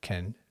side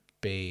can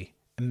be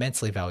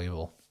immensely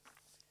valuable.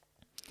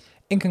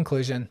 In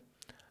conclusion,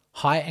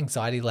 high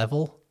anxiety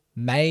level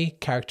may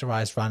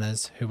characterize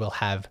runners who will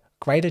have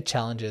greater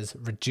challenges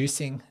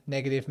reducing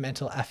negative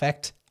mental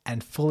affect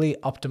and fully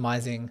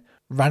optimizing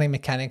running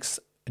mechanics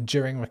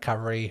during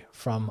recovery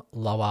from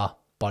lower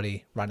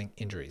body running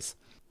injuries.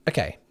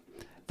 Okay,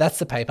 that's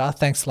the paper.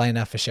 Thanks,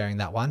 Lena, for sharing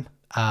that one.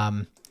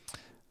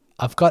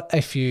 I've got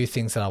a few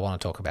things that I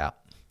want to talk about.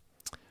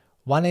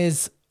 One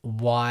is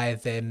why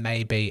there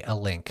may be a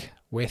link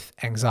with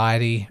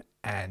anxiety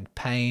and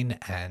pain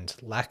and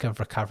lack of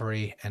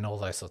recovery and all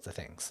those sorts of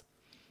things.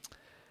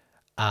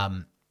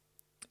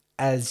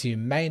 As you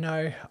may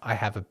know, I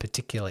have a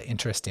particular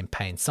interest in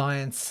pain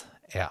science.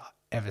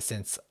 Ever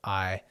since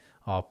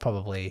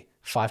probably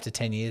 5 to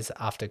 10 years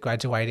after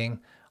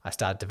graduating, I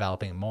started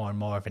developing more and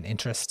more of an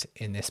interest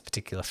in this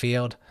particular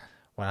field.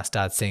 When I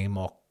started seeing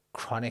more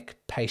chronic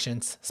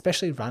patients,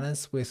 especially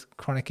runners with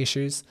chronic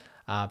issues,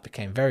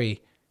 became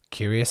very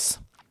curious,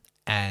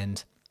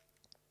 and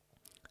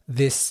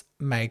this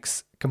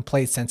makes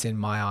complete sense in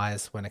my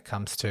eyes when it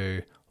comes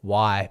to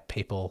why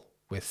people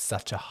with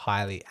such a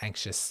highly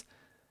anxious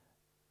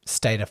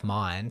state of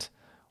mind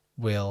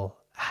will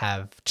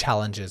have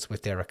challenges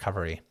with their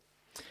recovery.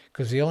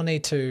 Because we all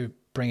need to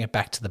bring it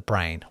back to the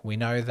brain. We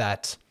know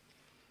that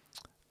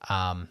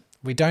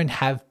we don't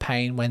have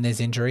pain when there's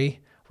injury.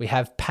 We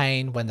have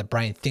pain when the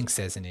brain thinks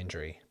there's an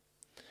injury.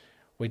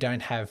 We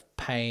don't have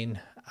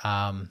pain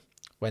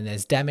when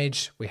there's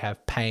damage. We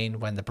have pain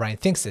when the brain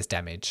thinks there's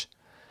damage.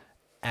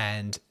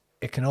 And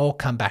it can all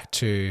come back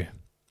to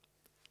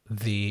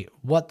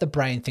what the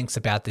brain thinks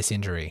about this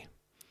injury.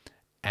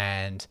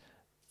 And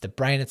the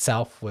brain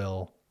itself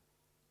will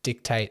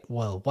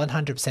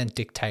 100%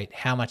 dictate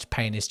how much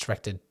pain is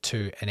directed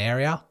to an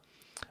area,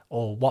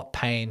 or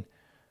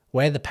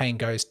where the pain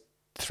goes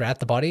throughout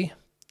the body,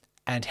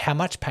 and how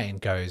much pain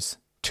goes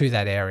to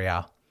that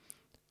area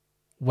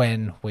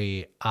when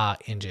we are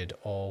injured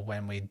or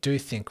when we do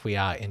think we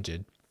are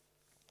injured.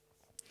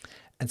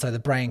 And so the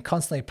brain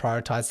constantly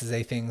prioritizes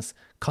these things,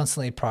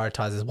 constantly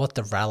prioritizes what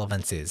the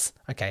relevance is.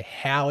 Okay,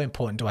 how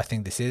important do I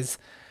think this is?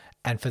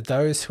 And for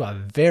those who are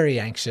very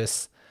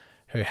anxious,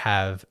 who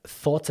have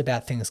thoughts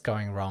about things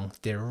going wrong,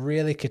 they're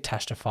really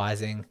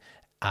catastrophizing,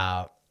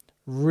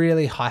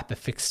 really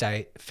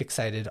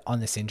fixated on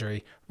this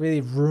injury,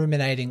 really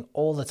ruminating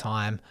all the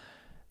time,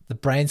 the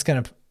brain's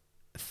going to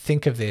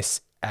think of this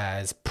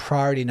as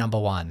priority number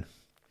one.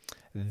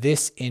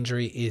 This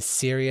injury is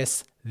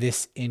serious.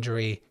 This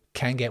injury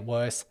can get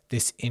worse.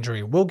 This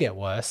injury will get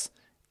worse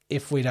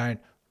if we don't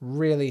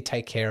really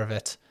take care of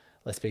it.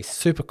 Let's be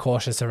super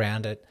cautious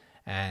around it.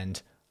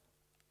 And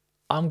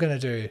I'm going to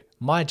do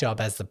my job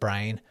as the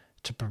brain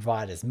to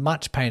provide as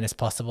much pain as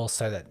possible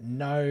so that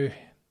no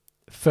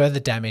further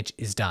damage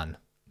is done.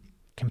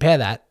 Compare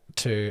that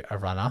to a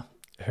runner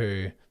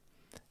who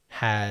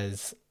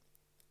has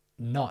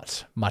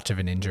not much of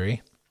an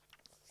injury.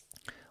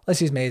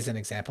 Let's use me as an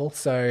example.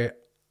 So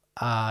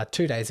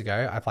 2 days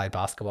ago, I played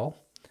basketball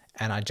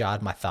and I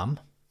jarred my thumb.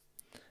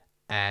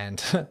 And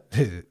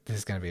this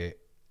is going to be an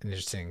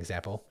interesting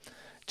example.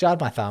 Jarred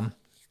my thumb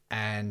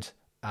and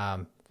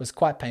was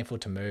quite painful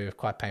to move,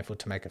 quite painful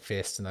to make a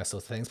fist and those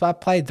sorts of things. But I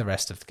played the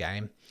rest of the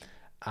game.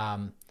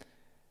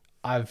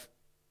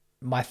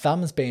 My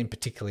thumb's been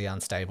particularly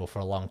unstable for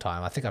a long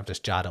time. I think I've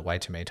just jarred it way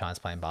too many times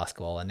playing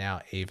basketball, and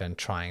now even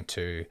trying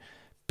to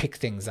pick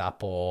things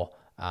up or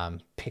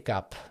pick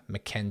up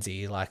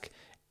Mackenzie, like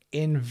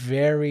in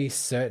very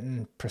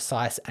certain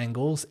precise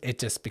angles, it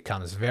just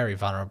becomes very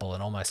vulnerable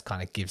and almost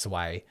kind of gives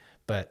away.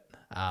 But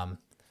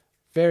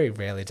very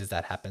rarely does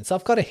that happen. So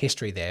I've got a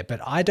history there, but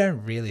I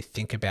don't really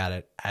think about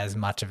it as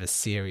much of a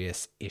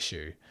serious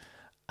issue.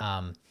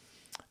 And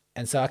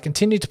so I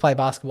continued to play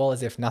basketball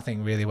as if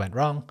nothing really went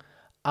wrong.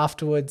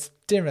 Afterwards,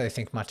 didn't really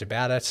think much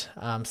about it.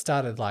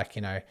 Started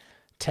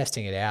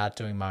testing it out,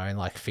 doing my own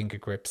like finger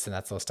grips and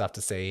that sort of stuff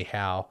to see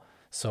how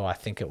sore I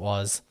think it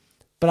was.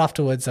 But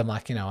afterwards, I'm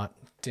like, you know what?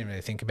 Didn't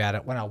really think about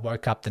it. When I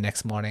woke up the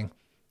next morning,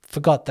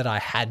 forgot that I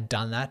had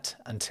done that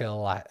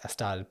until I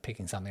started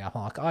picking something up.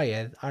 I'm like, oh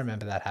yeah, I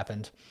remember that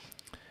happened.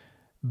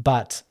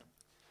 But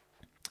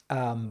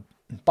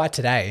by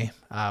today,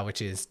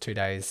 which is 2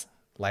 days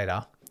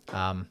later,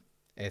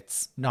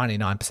 it's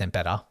 99%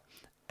 better.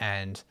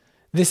 And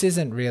this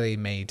isn't really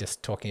me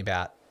just talking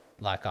about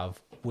like I've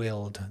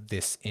willed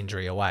this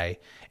injury away.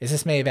 It's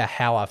just me about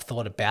how I've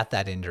thought about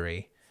that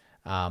injury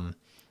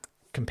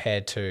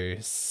compared to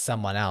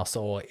someone else,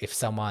 or if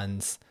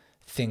someone's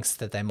thinks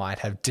that they might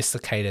have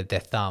dislocated their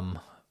thumb,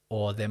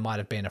 or there might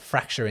have been a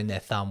fracture in their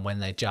thumb when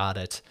they jarred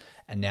it,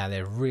 and now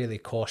they're really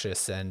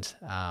cautious and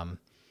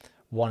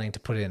wanting to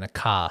put it in a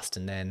cast,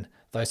 and then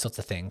those sorts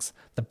of things.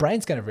 The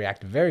brain's going to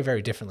react very,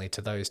 very differently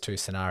to those two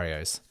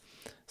scenarios.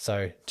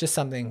 So just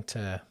something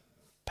to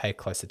pay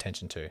close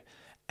attention to.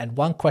 And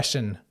one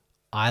question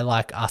I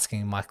like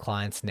asking my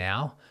clients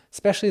now,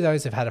 especially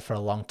those who've had it for a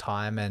long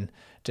time, and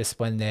just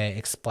when they're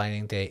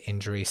explaining their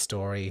injury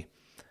story,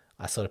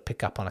 I sort of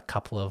pick up on a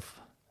couple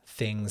of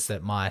things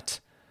that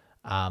might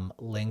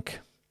link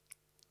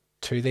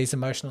to these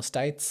emotional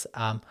states.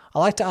 I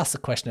like to ask the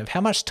question of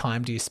how much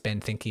time do you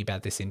spend thinking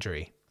about this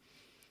injury?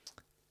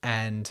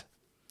 And,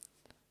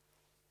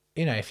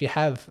 you know, if you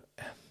have,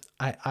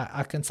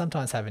 I can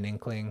sometimes have an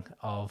inkling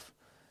of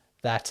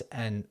that.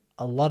 And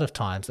a lot of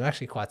times I'm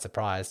actually quite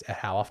surprised at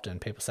how often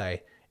people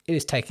say it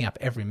is taking up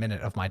every minute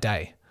of my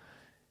day.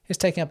 It's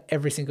taking up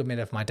every single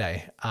minute of my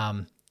day.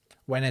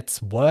 When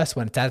it's worse,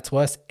 when it's at its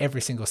worst,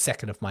 every single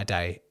second of my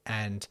day.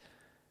 And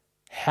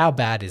how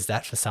bad is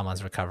that for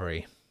someone's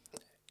recovery?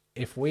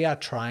 If we are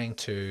trying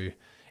to,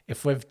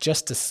 if we've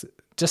just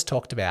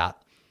talked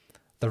about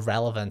the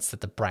relevance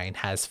that the brain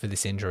has for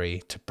this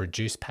injury to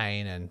produce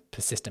pain and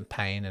persistent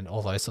pain and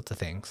all those sorts of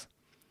things,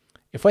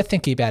 if we're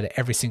thinking about it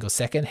every single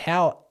second,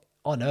 how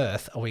on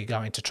earth are we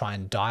going to try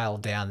and dial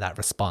down that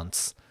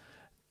response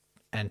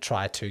and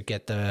try to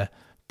get the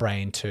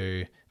brain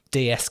to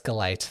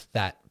de-escalate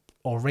that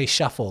or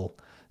reshuffle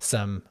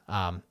some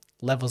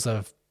levels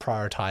of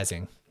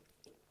prioritizing?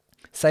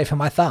 Say for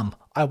my thumb,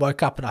 I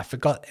woke up and I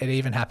forgot it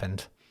even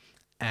happened.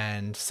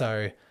 And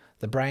so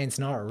the brain's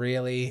not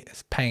really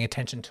paying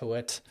attention to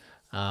it.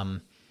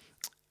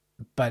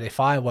 But if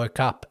I woke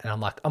up and I'm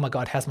like, oh my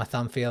God, how's my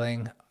thumb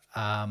feeling?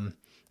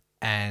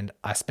 And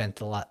I spent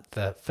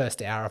the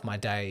first hour of my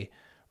day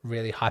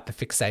really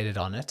hyperfixated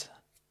on it,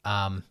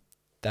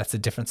 that's a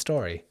different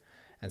story.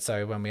 And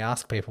so when we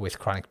ask people with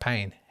chronic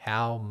pain,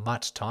 how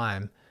much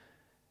time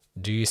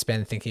do you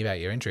spend thinking about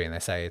your injury? And they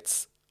say,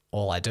 it's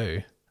all I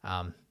do.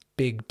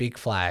 Big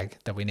flag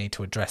that we need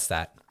to address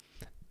that.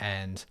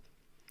 And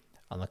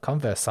on the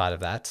converse side of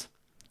that,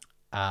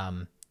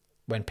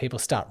 when people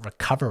start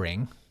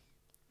recovering,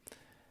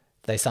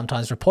 they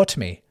sometimes report to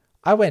me,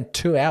 I went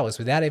 2 hours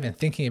without even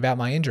thinking about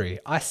my injury.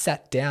 I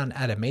sat down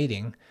at a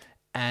meeting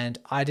and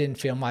I didn't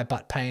feel my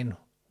butt pain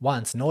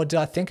once, nor did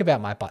I think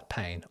about my butt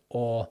pain.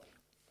 Or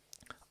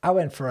I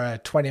went for a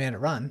 20-minute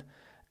run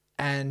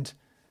and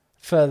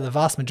for the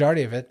vast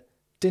majority of it,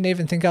 didn't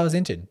even think I was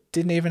injured.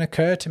 Didn't even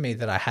occur to me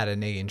that I had a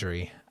knee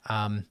injury.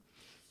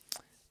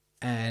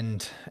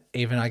 And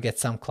even I get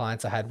some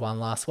clients, I had one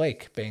last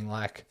week, being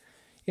like,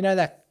 you know,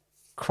 that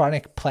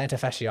chronic plantar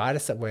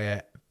fasciitis that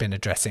we've been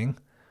addressing,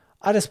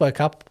 I just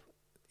woke up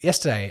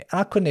yesterday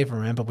and I couldn't even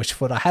remember which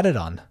foot I had it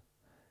on.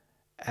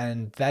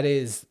 And that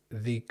is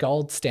the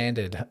gold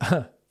standard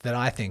that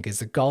I think is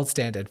the gold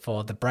standard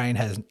for the brain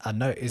is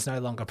no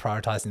longer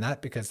prioritizing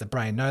that, because the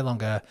brain no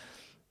longer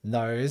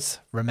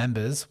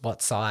remembers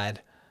what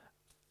side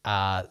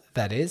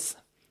that is,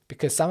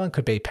 because someone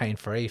could be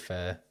pain-free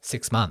for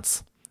 6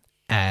 months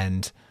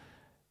and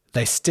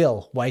they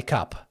still wake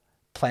up,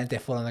 plant their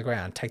foot on the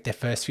ground, take their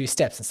first few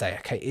steps and say,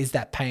 okay, is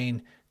that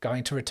pain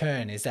going to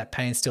return? Is that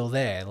pain still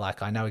there?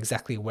 Like, I know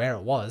exactly where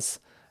it was.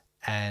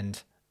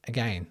 And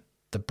again,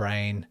 the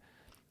brain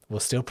will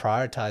still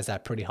prioritize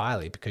that pretty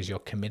highly because you're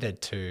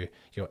committed to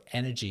your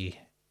energy.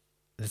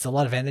 There's a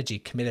lot of energy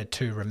committed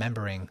to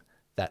remembering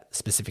that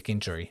specific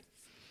injury.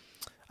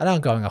 I know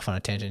I'm going off on a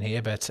tangent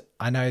here, but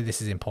I know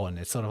this is important.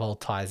 It sort of all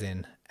ties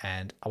in,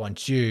 and I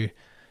want you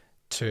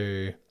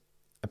to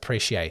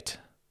appreciate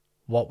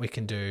what we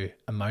can do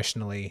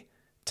emotionally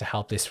to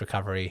help this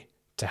recovery,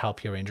 to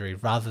help your injury,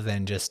 rather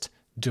than just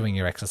doing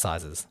your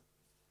exercises.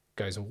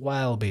 Goes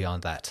well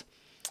beyond that.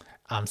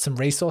 Some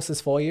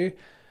resources for you.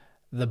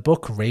 The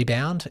book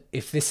Rebound.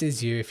 If this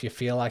is you, if you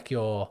feel like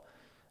you're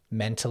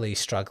mentally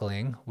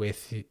struggling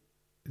with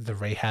the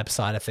rehab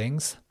side of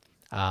things,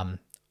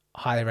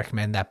 highly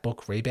recommend that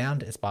book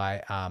Rebound. It's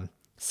by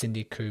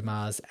Cindy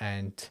Kumars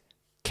and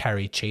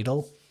Carrie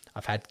Cheadle.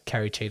 I've had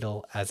Carrie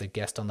Cheadle as a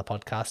guest on the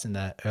podcast in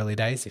the early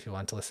days if you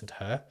want to listen to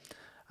her.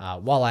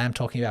 While I am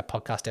talking about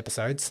podcast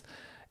episodes,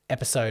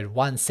 episode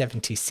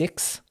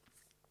 176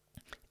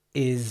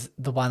 is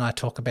the one I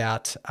talk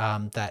about,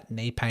 that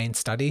knee pain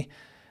study.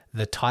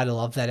 The title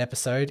of that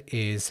episode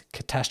is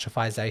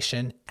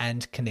Catastrophization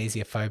and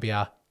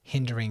Kinesiophobia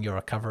Hindering Your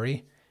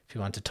Recovery. If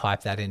you want to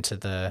type that into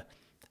the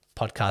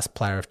podcast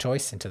player of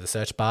choice, into the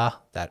search bar,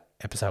 that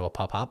episode will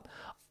pop up.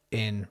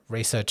 In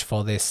research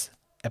for this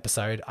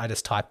episode, I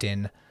just typed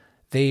in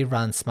the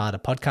Run Smarter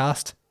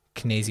podcast,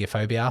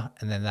 kinesiophobia,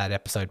 and then that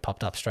episode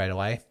popped up straight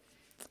away.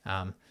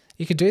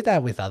 You could do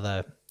that with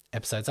other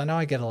episodes. I know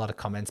I get a lot of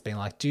comments being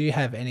like, do you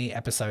have any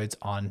episodes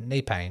on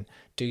knee pain?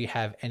 Do you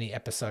have any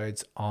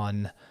episodes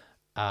on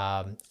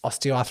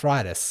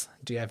osteoarthritis?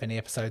 Do you have any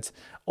episodes?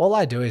 All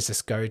I do is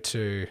just go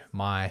to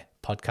my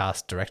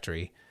podcast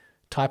directory,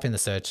 type in the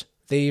search,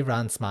 the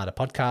Run Smarter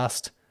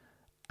podcast,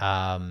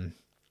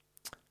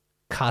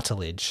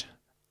 cartilage,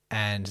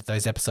 and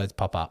those episodes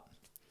pop up.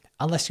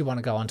 Unless you want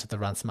to go onto the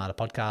Run Smarter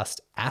podcast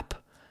app,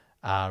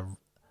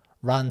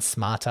 Run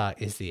Smarter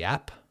is the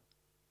app.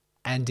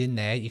 And in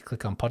there, you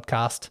click on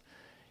podcast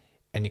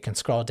and you can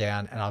scroll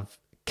down, and I've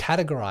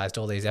categorized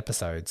all these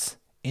episodes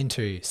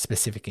into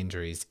specific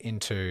injuries,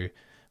 into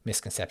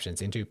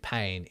misconceptions, into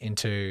pain,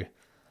 into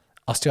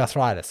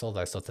osteoarthritis, all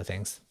those sorts of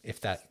things,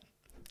 if that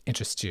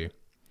interests you.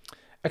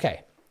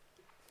 Okay.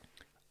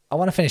 I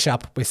want to finish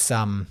up with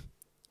some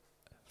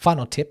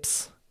final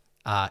tips.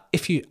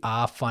 If you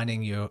are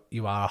finding you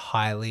are a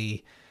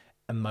highly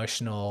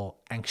emotional,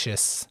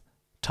 anxious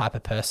type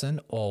of person,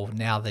 or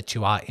now that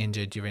you are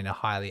injured, you're in a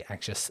highly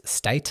anxious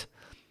state.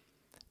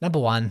 Number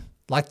one,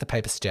 like the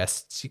paper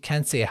suggests, you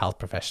can see a health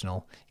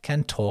professional. You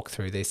can talk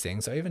through these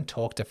things, or even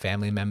talk to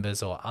family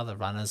members or other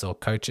runners or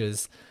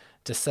coaches,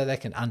 just so they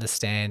can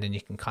understand and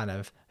you can kind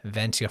of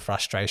vent your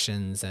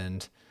frustrations,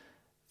 and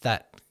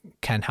that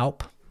can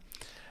help.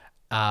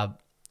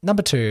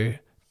 Number two,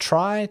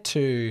 try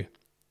to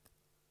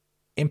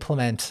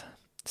implement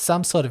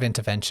some sort of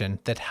intervention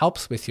that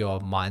helps with your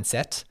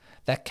mindset.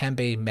 That can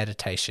be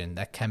meditation,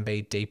 that can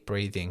be deep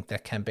breathing,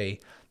 that can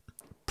be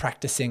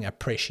practicing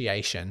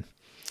appreciation.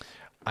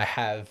 I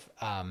have,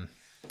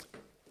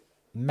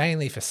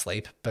 mainly for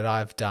sleep, but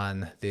I've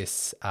done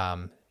this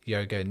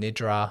yoga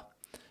nidra.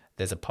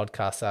 There's a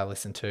podcast I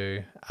listen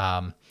to,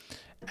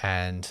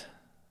 and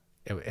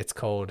it's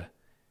called,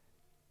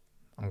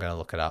 I'm going to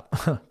look it up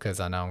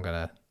because I know I'm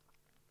going to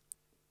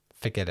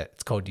forget it.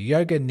 It's called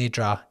Yoga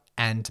Nidra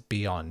and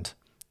Beyond.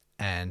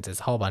 And there's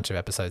a whole bunch of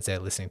episodes there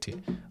listening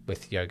to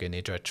with Yoga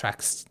Nidra,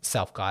 tracks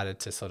self-guided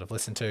to sort of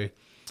listen to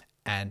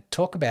and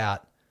talk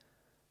about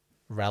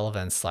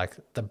relevance, like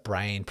the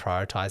brain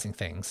prioritizing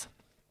things.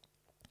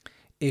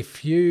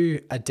 If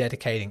you are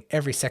dedicating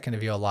every second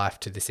of your life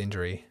to this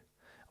injury,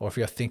 or if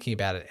you're thinking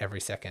about it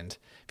every second,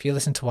 if you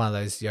listen to one of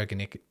those Yoga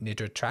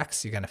Nidra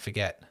tracks, you're going to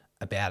forget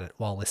about it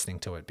while listening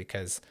to it,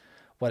 because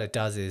what it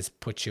does is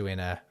put you in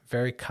a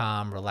very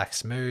calm,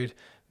 relaxed mood.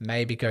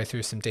 Maybe go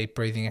through some deep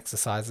breathing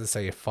exercises so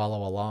you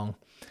follow along.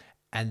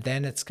 And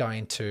then it's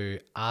going to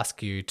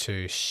ask you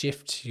to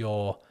shift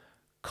your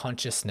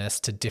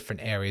consciousness to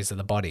different areas of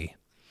the body.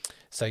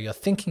 So you're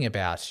thinking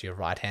about your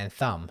right hand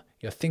thumb.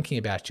 You're thinking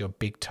about your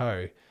big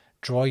toe.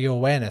 Draw your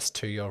awareness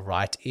to your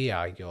right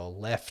ear, your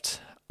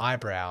left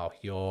eyebrow,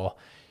 your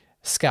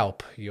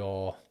scalp,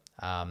 your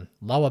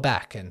lower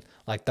back, and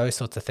like those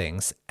sorts of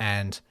things.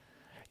 And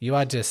you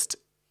are just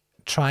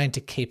trying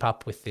to keep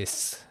up with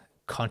this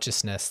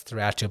consciousness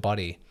throughout your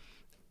body,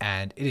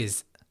 and it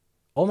is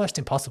almost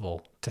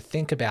impossible to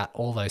think about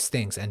all those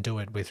things and do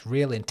it with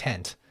real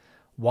intent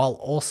while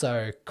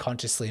also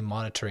consciously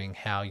monitoring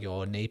how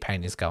your knee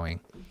pain is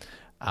going.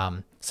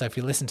 So if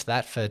you listen to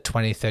that for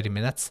 20-30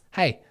 minutes,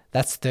 hey,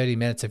 that's 30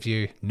 minutes of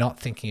you not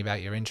thinking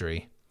about your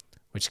injury,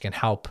 which can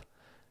help,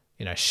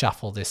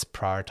 shuffle this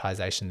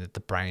prioritization that the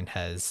brain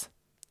has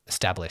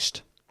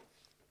established.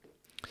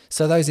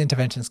 So those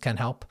interventions can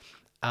help.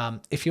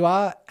 If you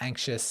are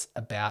anxious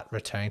about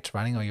returning to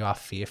running, or you are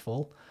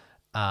fearful,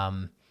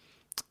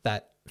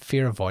 that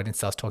fear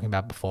avoidance I was talking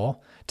about before,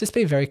 just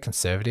be very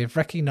conservative.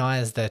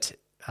 Recognize that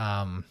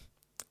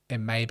it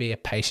may be a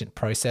patient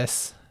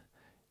process.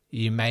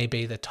 You may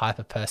be the type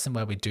of person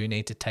where we do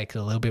need to take it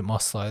a little bit more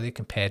slowly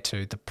compared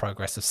to the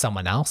progress of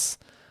someone else.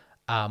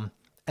 And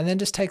then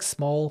just take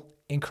small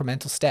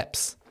incremental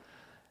steps.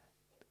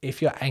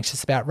 If you're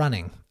anxious about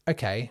running,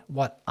 okay,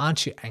 what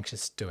aren't you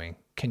anxious doing?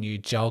 Can you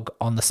jog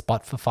on the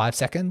spot for 5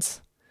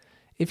 seconds?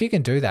 If you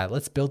can do that,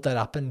 let's build that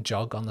up and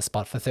jog on the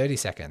spot for 30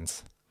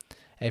 seconds.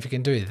 And if you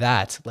can do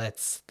that,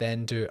 let's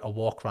then do a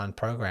walk-run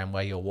program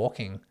where you're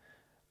walking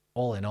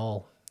all in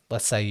all.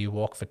 Let's say you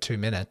walk for 2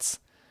 minutes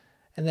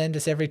And then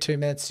just every 2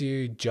 minutes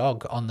you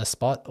jog on the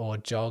spot or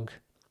jog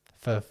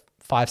for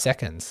 5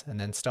 seconds and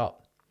then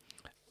stop.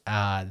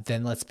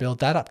 Then let's build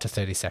that up to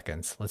 30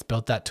 seconds. Let's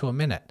build that to a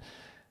minute.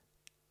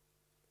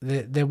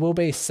 There will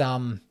be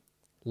some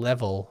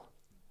level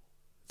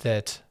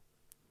that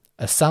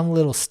some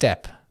little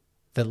step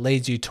that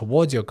leads you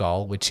towards your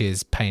goal, which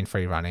is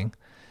pain-free running,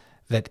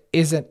 that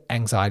isn't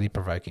anxiety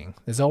provoking.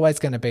 There's always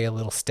going to be a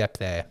little step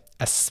there.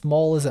 As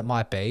small as it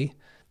might be,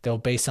 there'll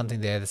be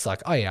something there that's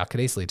like, oh yeah, I could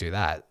easily do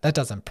that. That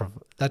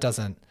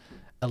doesn't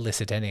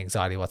elicit any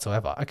anxiety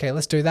whatsoever. Okay,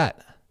 let's do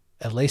that.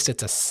 At least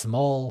it's a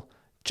small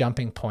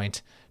jumping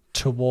point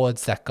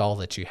towards that goal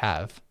that you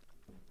have.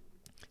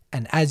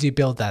 And as you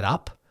build that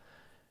up,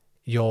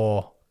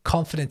 your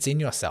confidence in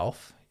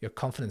yourself, your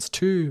confidence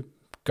to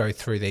go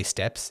through these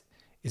steps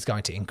is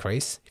going to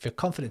increase. If your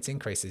confidence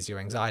increases, your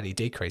anxiety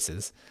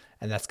decreases,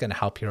 and that's going to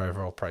help your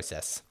overall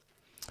process.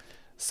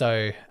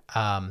 So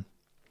I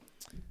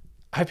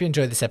hope you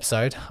enjoyed this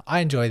episode. I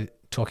enjoy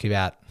talking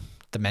about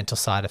the mental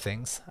side of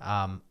things.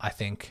 I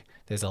think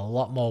there's a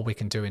lot more we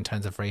can do in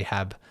terms of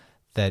rehab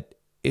that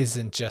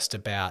isn't just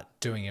about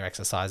doing your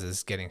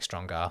exercises, getting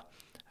stronger.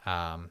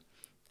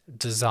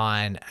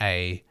 Design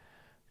a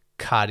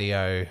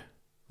cardio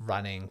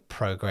running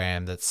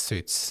program that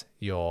suits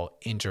your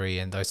injury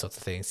and those sorts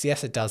of things.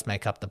 Yes, it does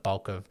make up the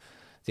bulk of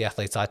the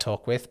athletes I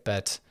talk with,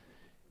 but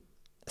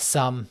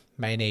some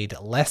may need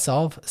less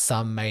of,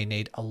 some may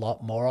need a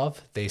lot more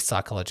of these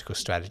psychological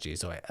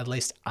strategies, or at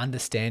least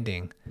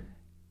understanding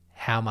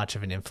how much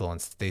of an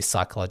influence these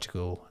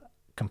psychological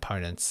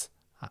components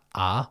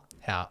are,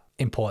 how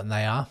important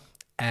they are.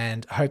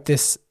 And I hope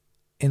this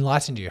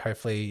enlightened you.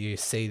 Hopefully you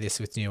see this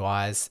with new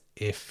eyes.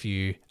 If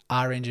you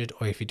are injured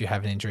or if you do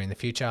have an injury in the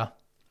future,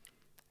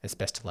 it's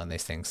best to learn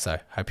these things. So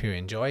hope you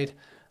enjoyed.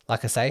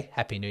 Like I say,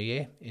 Happy New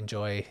Year.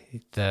 Enjoy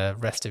the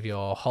rest of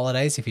your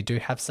holidays if you do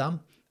have some.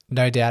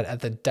 No doubt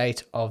at the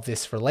date of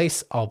this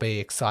release, I'll be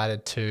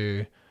excited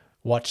to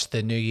watch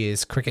the New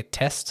Year's cricket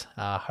test.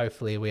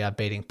 Hopefully we are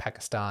beating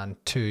Pakistan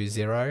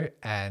 2-0,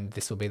 and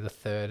this will be the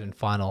third and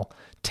final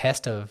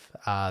test of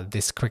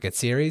this cricket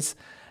series.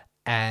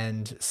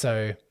 And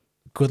so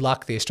good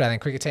luck, the Australian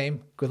cricket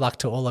team. Good luck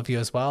to all of you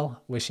as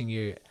well. Wishing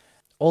you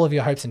all of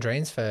your hopes and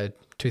dreams for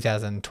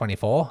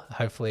 2024.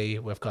 Hopefully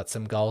we've got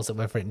some goals that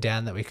we've written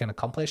down that we can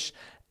accomplish,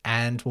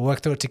 and we'll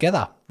work through it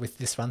together with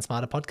this Run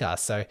Smarter podcast.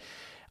 So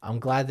I'm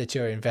glad that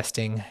you're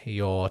investing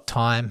your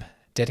time,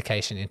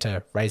 dedication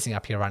into raising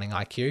up your running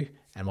IQ,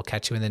 and we'll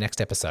catch you in the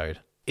next episode.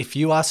 If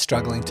you are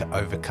struggling to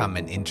overcome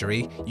an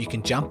injury, you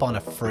can jump on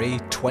a free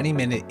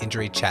 20-minute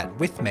injury chat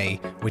with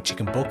me, which you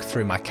can book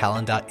through my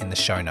calendar in the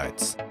show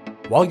notes.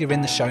 While you're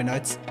in the show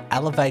notes,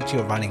 elevate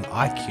your running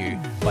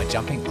IQ by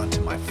jumping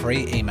onto my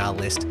free email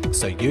list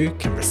so you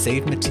can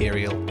receive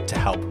material to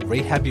help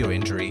rehab your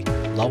injury,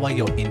 lower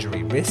your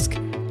injury risk,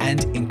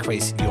 and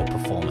increase your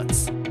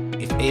performance.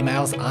 If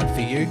emails aren't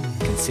for you,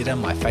 consider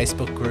my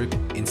Facebook group,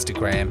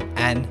 Instagram,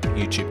 and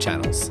YouTube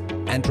channels.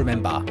 And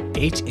remember,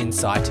 each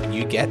insight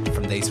you get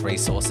from these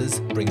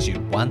resources brings you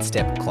one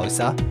step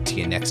closer to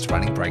your next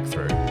running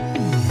breakthrough.